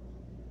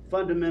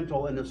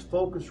fundamental and this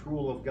focus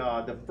rule of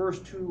God, the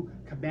first two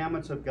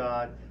commandments of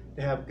God,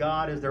 to have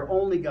God as their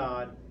only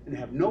God and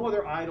have no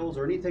other idols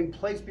or anything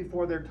placed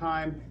before their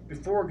time,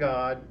 before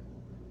God,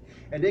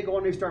 and they go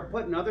and they start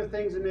putting other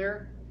things in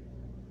there.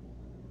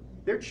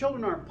 Their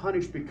children aren't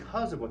punished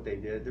because of what they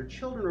did. Their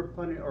children are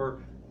punished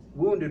or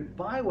wounded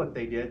by what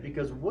they did,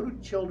 because what do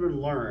children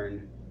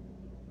learn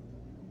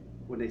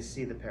when they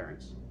see the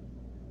parents?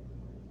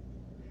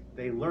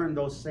 They learn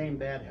those same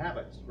bad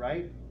habits,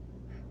 right?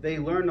 They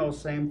learn those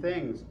same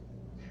things.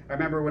 I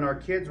remember when our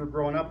kids were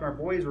growing up and our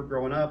boys were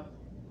growing up,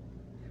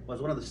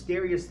 was one of the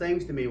scariest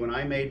things to me when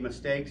I made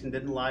mistakes and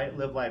didn't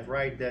live life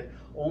right, that,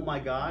 oh my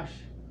gosh,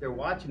 they're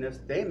watching this,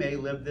 they may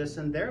live this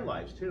in their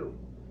lives too.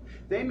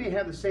 They may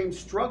have the same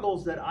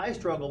struggles that I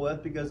struggle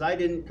with because I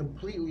didn't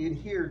completely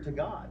adhere to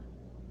God.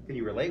 Can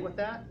you relate with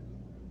that?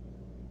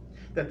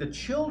 That the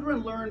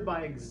children learn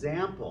by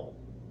example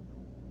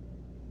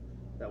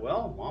that,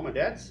 well, mom and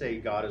dad say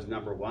God is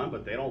number one,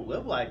 but they don't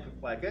live like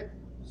it.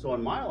 So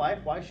in my life,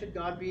 why should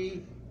God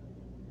be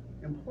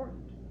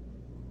important?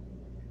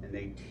 And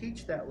they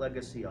teach that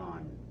legacy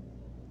on.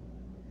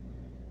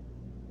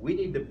 We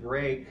need to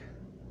break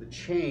the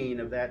chain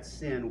of that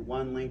sin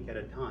one link at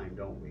a time,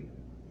 don't we?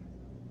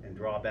 And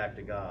draw back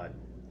to God.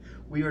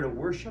 We are to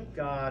worship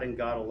God and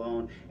God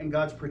alone, and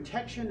God's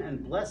protection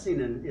and blessing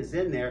is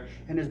in there,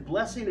 and his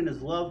blessing and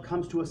his love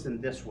comes to us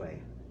in this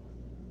way.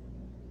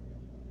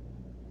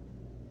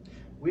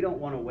 We don't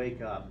want to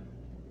wake up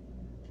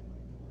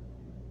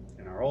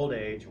in our old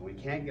age when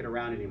we can't get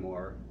around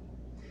anymore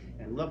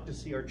and look to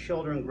see our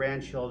children,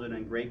 grandchildren,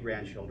 and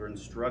great-grandchildren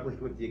struggling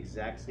with the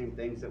exact same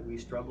things that we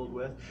struggled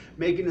with,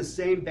 making the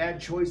same bad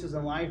choices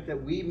in life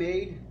that we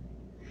made,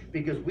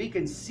 because we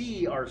can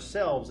see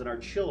ourselves in our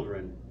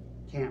children,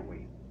 can't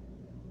we?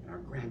 And our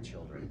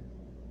grandchildren.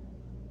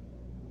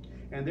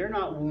 And they're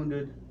not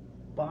wounded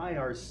by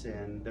our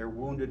sin. They're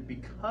wounded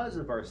because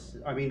of our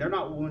sin. I mean, they're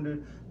not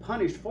wounded,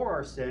 punished for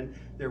our sin.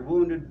 They're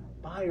wounded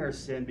by our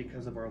sin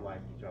because of our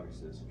life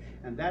choices.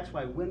 And that's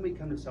why when we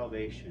come to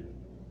salvation,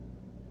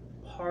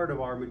 part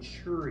of our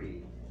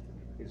maturity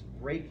is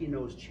breaking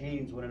those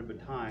chains one at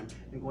a time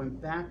and going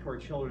back to our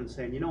children and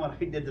saying, you know what,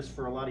 I did this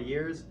for a lot of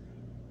years,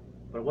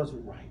 but it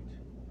wasn't right.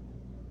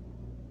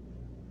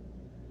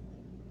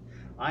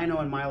 I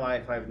know in my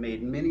life I've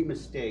made many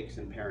mistakes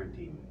in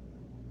parenting,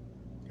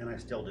 and I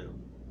still do.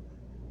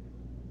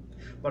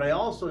 But I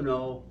also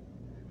know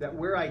that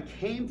where I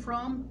came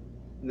from,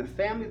 in the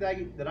family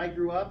that I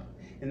grew up,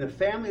 in the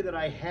family that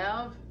I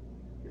have,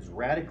 is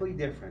radically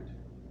different.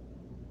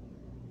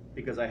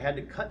 Because I had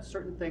to cut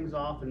certain things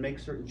off and make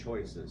certain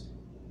choices.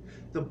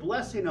 The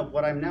blessing of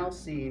what I'm now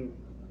seeing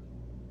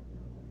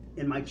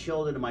in my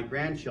children and my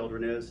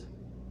grandchildren is,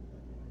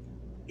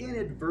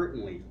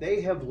 inadvertently,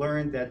 they have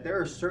learned that there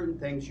are certain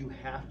things you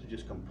have to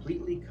just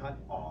completely cut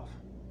off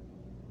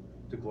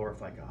to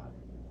glorify God.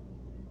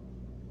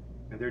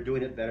 and they're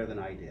doing it better than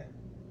I did.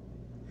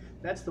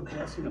 That's the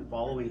blessing of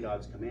following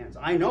God's commands.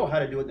 I know how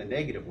to do it in the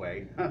negative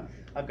way.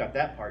 I've got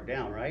that part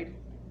down, right?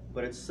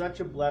 But it's such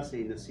a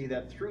blessing to see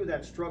that through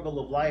that struggle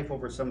of life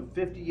over some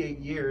 58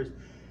 years,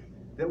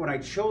 that when I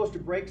chose to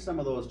break some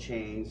of those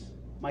chains,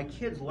 my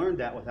kids learned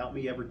that without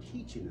me ever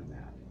teaching them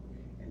that.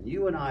 And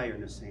you and I are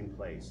in the same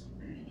place.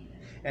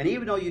 And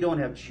even though you don't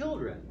have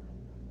children,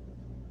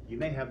 you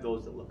may have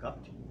those that look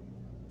up to you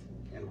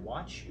and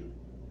watch you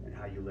and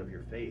how you live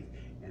your faith.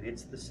 And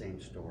it's the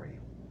same story.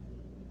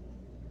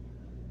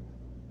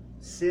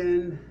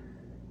 Sin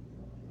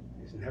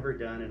is never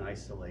done in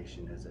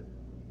isolation, is it?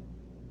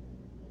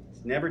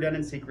 It's never done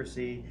in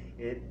secrecy.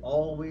 It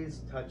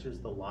always touches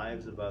the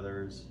lives of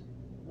others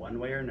one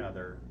way or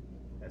another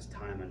as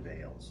time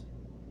unveils.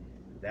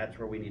 That's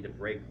where we need to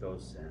break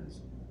those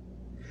sins.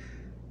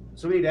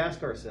 So we need to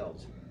ask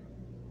ourselves,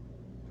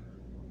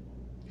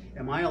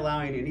 am I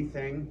allowing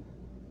anything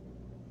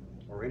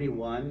or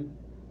anyone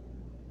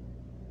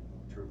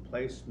to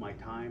replace my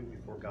time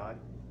before God?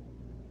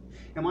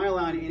 Am I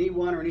allowing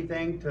anyone or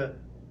anything to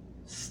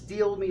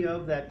steal me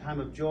of that time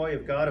of joy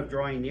of God, of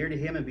drawing near to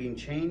Him and being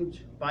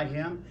changed by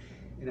Him?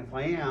 And if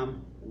I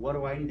am, what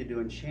do I need to do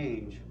and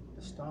change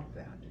to stop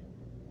that?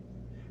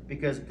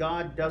 Because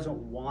God doesn't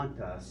want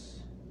us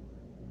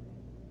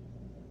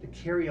to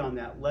carry on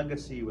that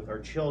legacy with our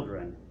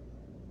children,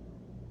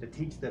 to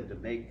teach them to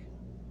make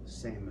the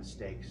same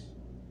mistakes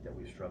that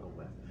we've struggled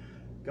with.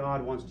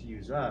 God wants to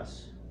use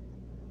us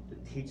to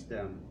teach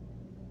them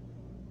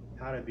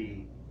how to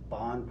be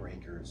bond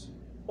breakers,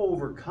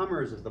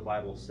 overcomers, as the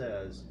Bible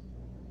says,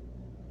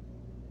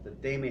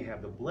 that they may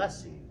have the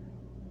blessing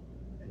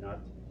and not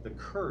the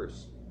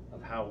curse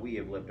of how we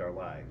have lived our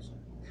lives.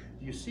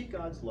 Do you see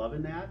God's love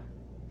in that?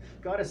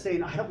 God is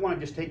saying, I don't want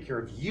to just take care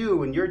of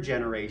you and your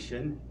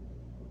generation.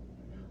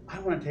 I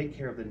want to take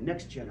care of the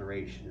next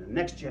generation, the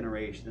next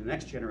generation, the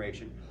next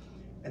generation.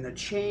 And the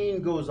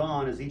chain goes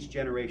on as each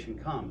generation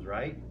comes,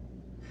 right?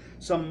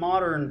 Some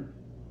modern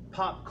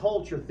pop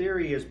culture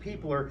theory is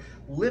people are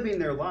living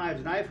their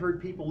lives, and I've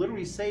heard people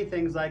literally say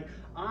things like,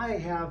 I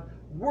have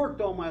worked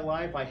all my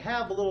life, I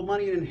have a little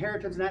money and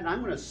inheritance and that, and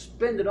I'm going to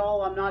spend it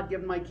all. I'm not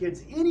giving my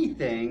kids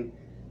anything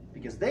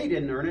because they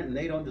didn't earn it and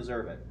they don't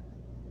deserve it.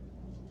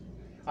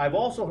 I've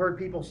also heard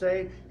people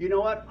say, you know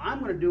what, I'm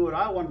going to do what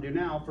I want to do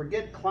now.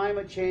 Forget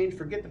climate change,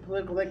 forget the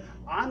political thing.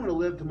 I'm going to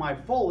live to my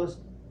fullest,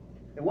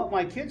 and what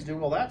my kids do,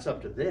 well, that's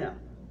up to them.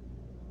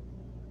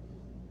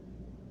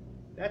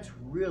 That's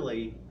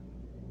really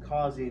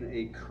causing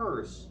a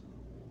curse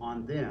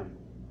on them,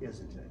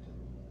 isn't it?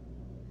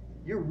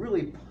 You're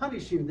really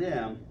punishing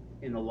them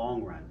in the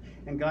long run.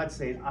 And God's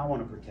saying, I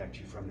want to protect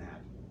you from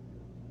that.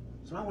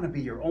 So I want to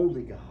be your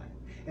only God.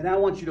 And I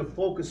want you to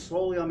focus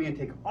solely on me and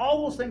take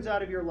all those things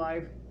out of your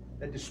life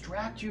that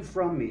distract you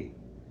from me.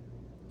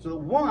 So that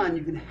one,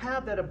 you can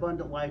have that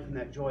abundant life and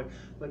that joy.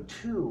 But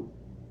two,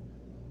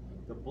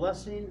 the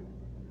blessing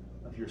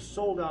of your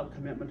sold out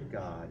commitment to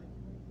God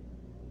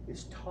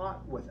is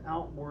taught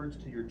without words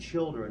to your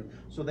children,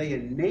 so they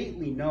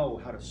innately know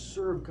how to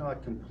serve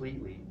God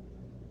completely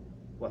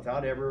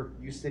without ever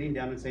you sitting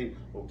down and saying,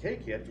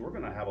 okay kids, we're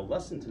going to have a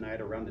lesson tonight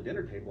around the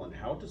dinner table on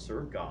how to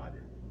serve God.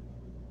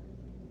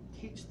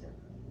 Teach them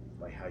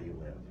by how you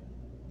live.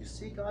 You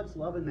see God's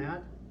love in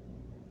that?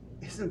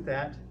 Isn't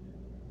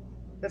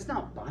that's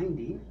not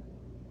binding.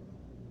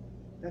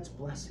 That's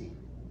blessing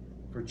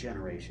for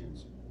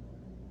generations.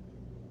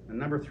 And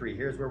number 3,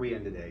 here's where we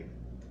end today.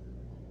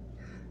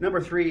 Number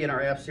 3 in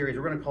our F series,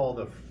 we're going to call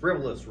the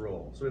frivolous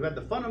rule. So we've had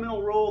the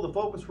fundamental rule, the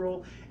focus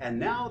rule, and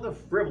now the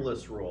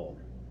frivolous rule.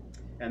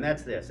 And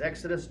that's this,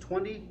 Exodus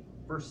 20,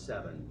 verse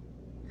 7.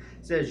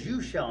 It says,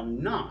 you shall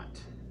not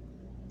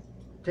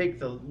take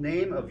the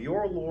name of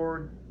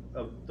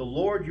the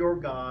Lord your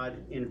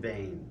God in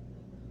vain.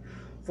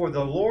 For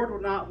the Lord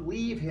will not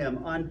leave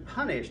him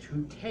unpunished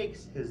who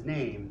takes his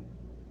name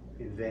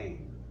in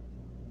vain.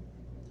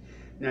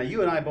 Now,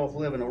 you and I both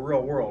live in a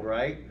real world,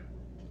 right?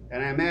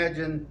 And I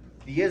imagine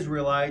the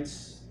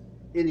Israelites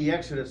in the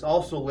Exodus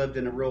also lived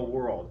in a real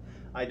world.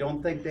 I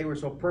don't think they were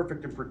so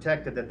perfect and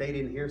protected that they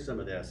didn't hear some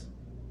of this.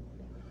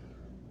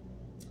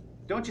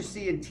 Don't you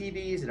see in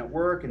TVs and at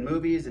work and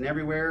movies and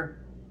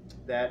everywhere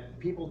that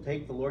people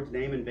take the Lord's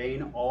name in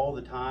vain all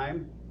the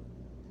time?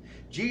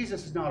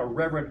 Jesus is not a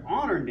reverent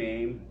honor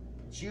name.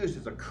 It's used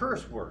as a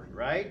curse word,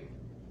 right?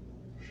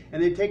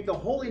 And they take the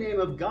holy name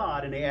of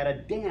God and they add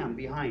a damn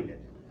behind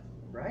it,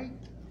 right?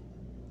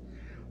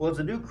 Well, as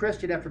a new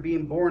Christian after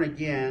being born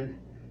again,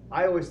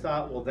 I always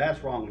thought, well,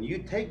 that's wrong. When you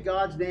take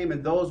God's name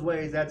in those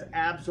ways, that's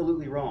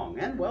absolutely wrong.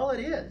 And well, it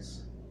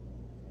is.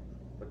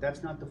 But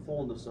that's not the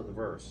fullness of the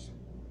verse.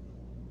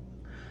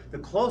 The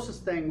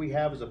closest thing we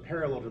have as a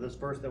parallel to this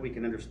verse that we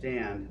can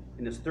understand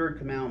in this third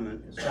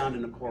commandment is found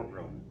in the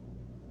courtroom.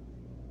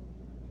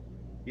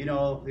 You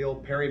know, the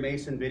old Perry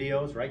Mason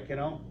videos, right,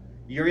 kiddo?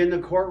 You're in the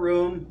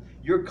courtroom,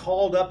 you're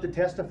called up to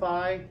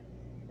testify,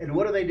 and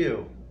what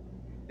do?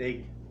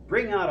 They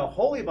bring out a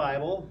holy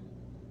Bible.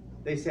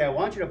 They say, I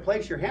want you to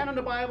place your hand on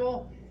the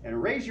Bible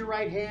and raise your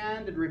right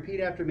hand and repeat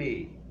after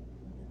me.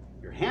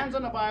 Your hands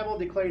on the Bible,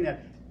 declaring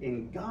that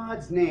in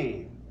God's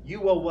name,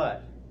 you will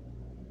what?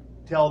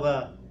 Tell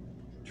the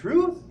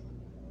truth,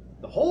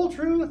 the whole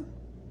truth,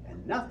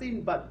 and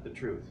nothing but the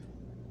truth.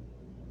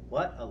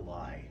 What a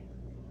lie.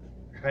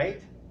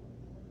 Right?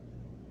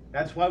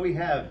 That's why we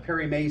have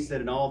Perry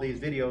Mason and all these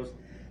videos,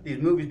 these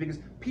movies, because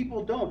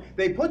people don't.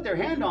 They put their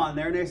hand on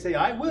there and they say,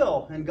 I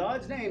will, in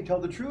God's name, tell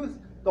the truth,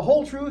 the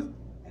whole truth,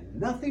 and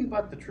nothing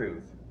but the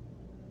truth.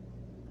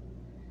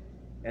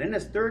 And in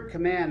this third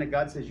command that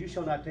God says, you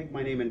shall not take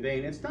my name in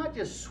vain, it's not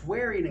just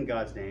swearing in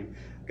God's name.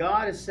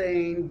 God is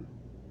saying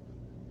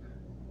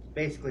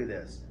basically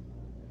this: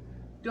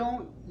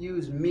 don't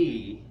use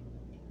me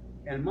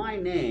and my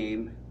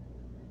name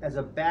as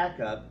a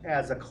backup,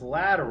 as a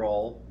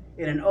collateral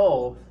in an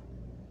oath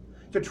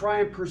to try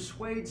and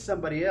persuade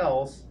somebody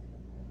else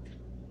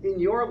in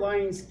your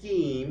lying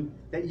scheme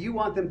that you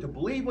want them to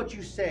believe what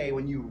you say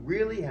when you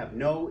really have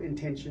no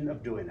intention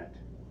of doing it.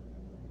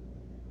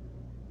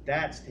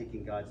 That's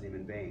taking God's name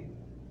in vain.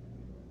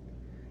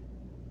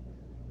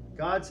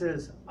 God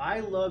says, I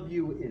love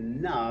you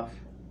enough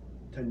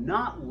to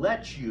not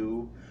let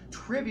you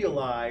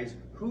trivialize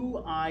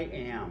who I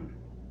am.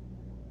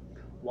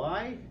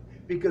 Why?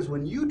 Because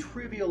when you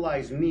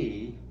trivialize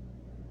me,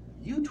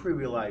 you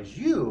trivialize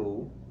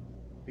you,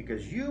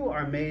 because you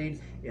are made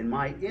in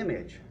my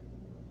image.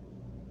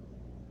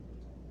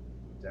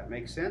 Does that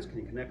make sense? Can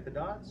you connect the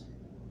dots?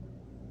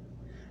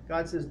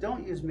 God says,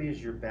 don't use me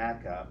as your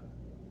backup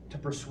to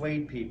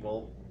persuade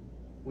people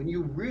when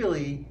you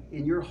really,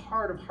 in your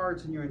heart of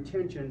hearts and your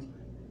intentions,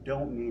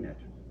 don't mean it.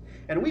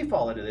 And we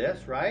fall into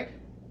this, right?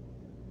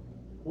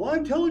 Well,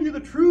 I'm telling you the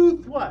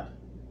truth. What?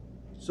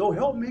 So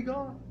help me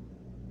God.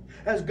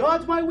 As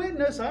God's my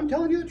witness, I'm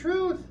telling you the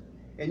truth.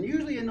 And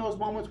usually in those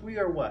moments we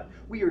are what?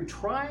 We are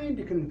trying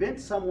to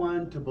convince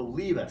someone to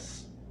believe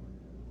us.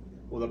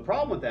 Well, the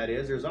problem with that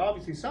is there's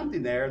obviously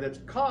something there that's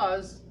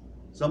caused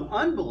some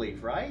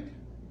unbelief, right?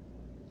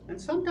 And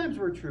sometimes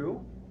we're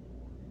true,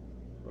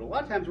 but a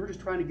lot of times we're just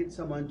trying to get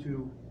someone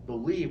to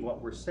believe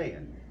what we're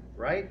saying,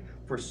 right?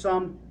 For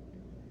some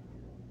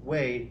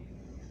way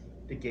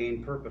to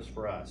gain purpose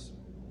for us.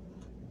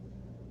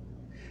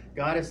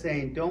 God is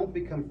saying, don't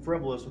become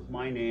frivolous with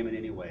my name in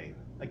any way.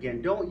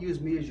 Again, don't use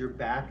me as your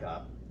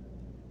backup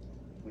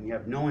when you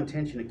have no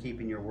intention of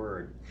keeping your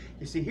word.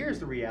 You see, here's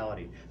the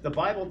reality. The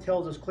Bible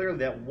tells us clearly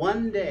that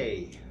one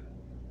day,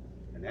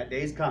 and that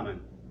day's coming,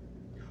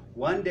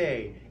 one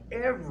day,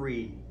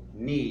 every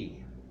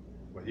knee,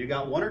 whether you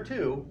got one or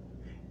two,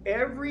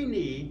 every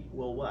knee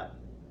will what?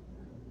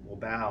 Will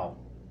bow.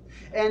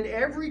 And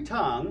every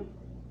tongue,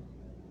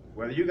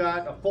 whether you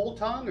got a full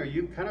tongue or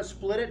you kind of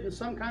split it in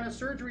some kind of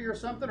surgery or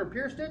something or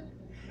pierced it,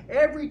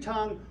 every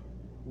tongue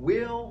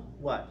will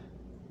what?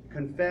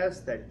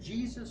 Confess that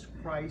Jesus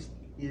Christ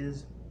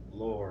is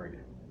Lord.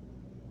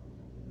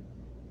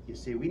 You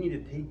see, we need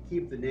to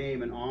keep the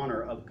name and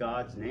honor of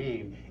God's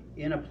name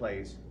in a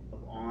place of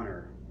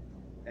honor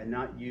and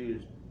not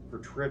used for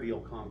trivial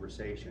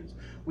conversations.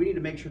 We need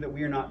to make sure that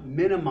we are not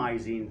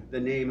minimizing the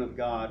name of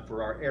God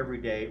for our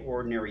everyday,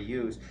 ordinary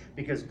use,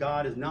 because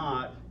God is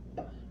not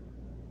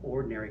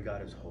ordinary,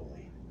 God is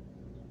holy.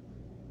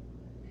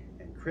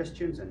 And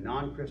Christians and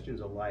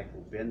non-Christians alike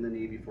will bend the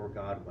knee before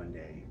God one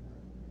day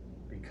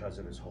because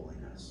of his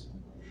holiness.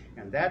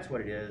 And that's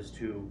what it is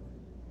to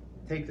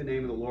take the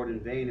name of the Lord in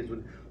vain, is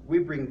when we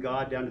bring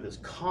God down to this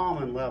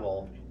common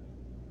level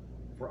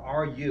for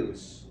our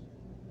use,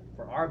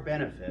 for our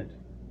benefit,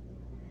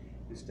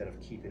 instead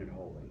of keeping it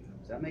holy.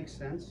 Does that make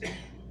sense?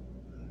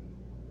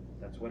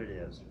 That's what it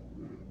is.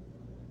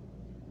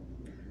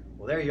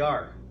 Well, there you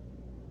are.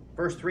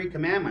 First 3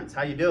 commandments.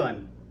 How you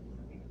doing?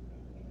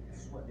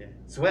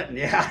 Sweating,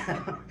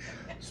 yeah.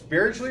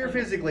 Spiritually or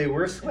physically,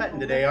 we're sweating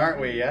today,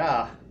 aren't we?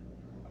 Yeah.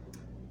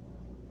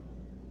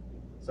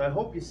 So I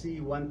hope you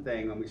see one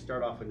thing when we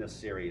start off in this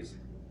series.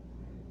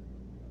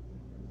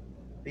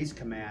 These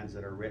commands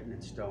that are written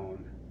in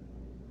stone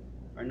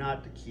are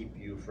not to keep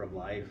you from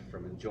life,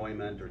 from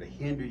enjoyment, or to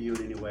hinder you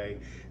in any way.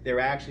 They're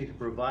actually to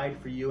provide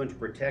for you and to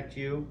protect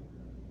you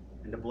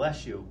and to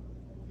bless you.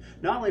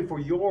 Not only for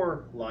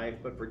your life,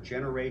 but for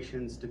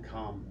generations to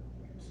come.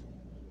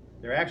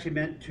 They're actually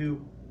meant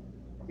to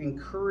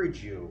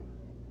encourage you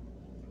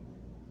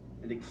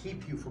and to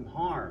keep you from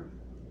harm,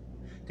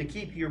 to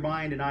keep your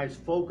mind and eyes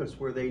focused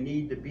where they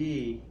need to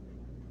be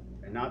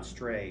and not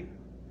stray.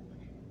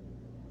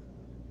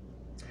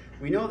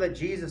 We know that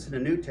Jesus in the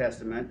New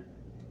Testament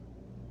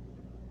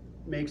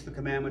makes the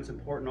commandments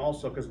important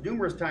also, because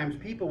numerous times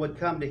people would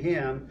come to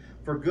him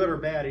for good or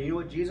bad, and you know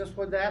what Jesus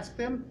would ask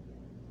them?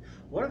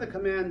 What are the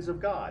commands of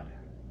God?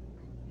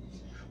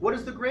 What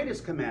is the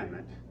greatest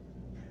commandment?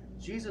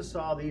 Jesus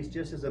saw these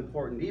just as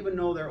important. Even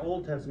though they're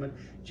Old Testament,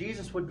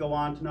 Jesus would go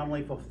on to not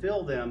only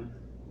fulfill them,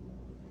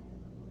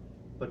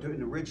 but to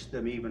enrich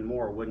them even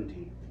more, wouldn't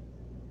he?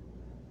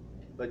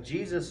 But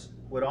Jesus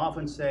would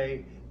often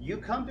say, you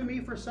come to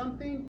me for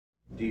something?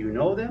 Do you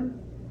know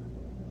them?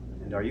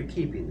 And are you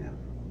keeping them?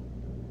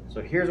 So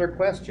here's our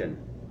question.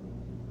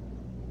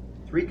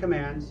 3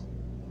 commands.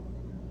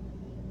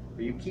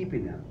 Are you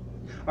keeping them?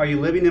 Are you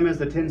living them as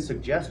the 10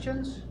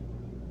 suggestions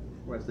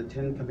or as the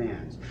 10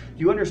 commands? Do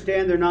you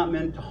understand they're not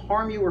meant to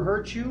harm you or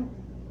hurt you,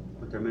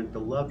 but they're meant to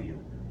love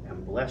you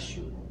and bless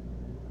you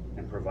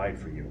and provide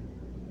for you?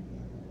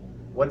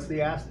 What's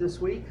the ask this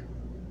week?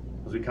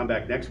 As we come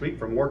back next week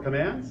for more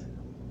commands,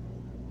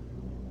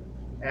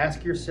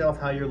 ask yourself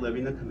how you're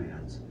living the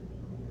commands.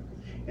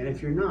 And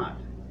if you're not,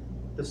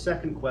 the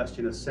second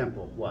question is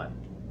simple. What?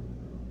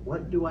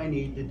 What do I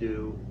need to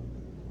do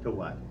to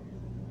what?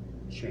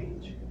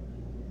 Change.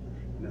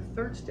 And the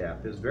third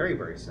step is very,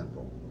 very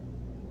simple.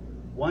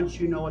 Once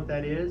you know what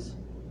that is,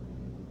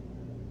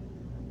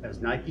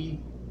 as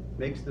Nike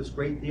makes this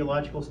great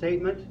theological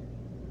statement,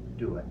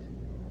 do it.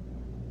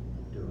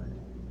 Do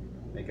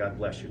it. May God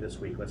bless you this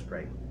week. Let's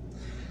pray.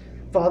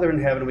 Father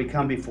in heaven, we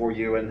come before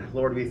you, and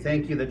Lord, we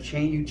thank you that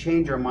you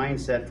change our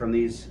mindset from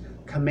these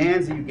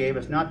commands that you gave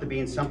us, not to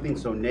being something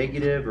so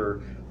negative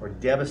or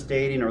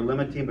devastating or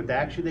limiting, but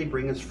actually they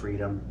bring us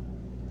freedom.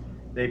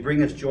 They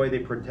bring us joy, they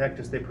protect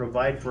us, they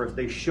provide for us,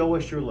 they show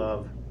us your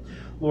love.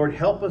 Lord,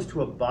 help us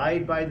to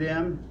abide by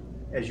them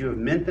as you have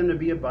meant them to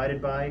be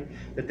abided by,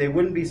 that they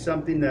wouldn't be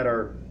something that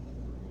are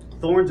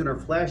thorns in our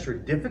flesh or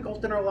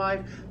difficult in our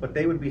life, but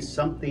they would be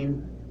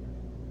something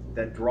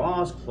that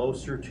draws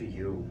closer to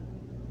you.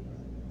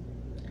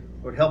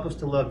 Lord, help us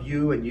to love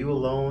you and you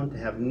alone, to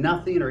have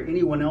nothing or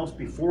anyone else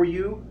before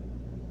you,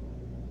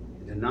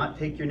 and to not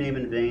take your name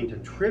in vain, to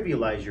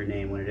trivialize your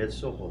name when it is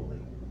so holy.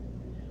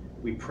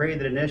 We pray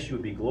that in this you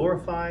would be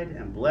glorified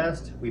and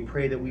blessed. We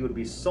pray that we would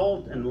be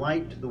salt and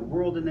light to the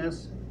world in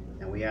this,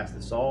 and we ask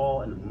this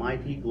all in the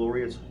mighty,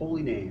 glorious,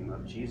 holy name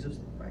of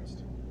Jesus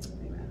Christ.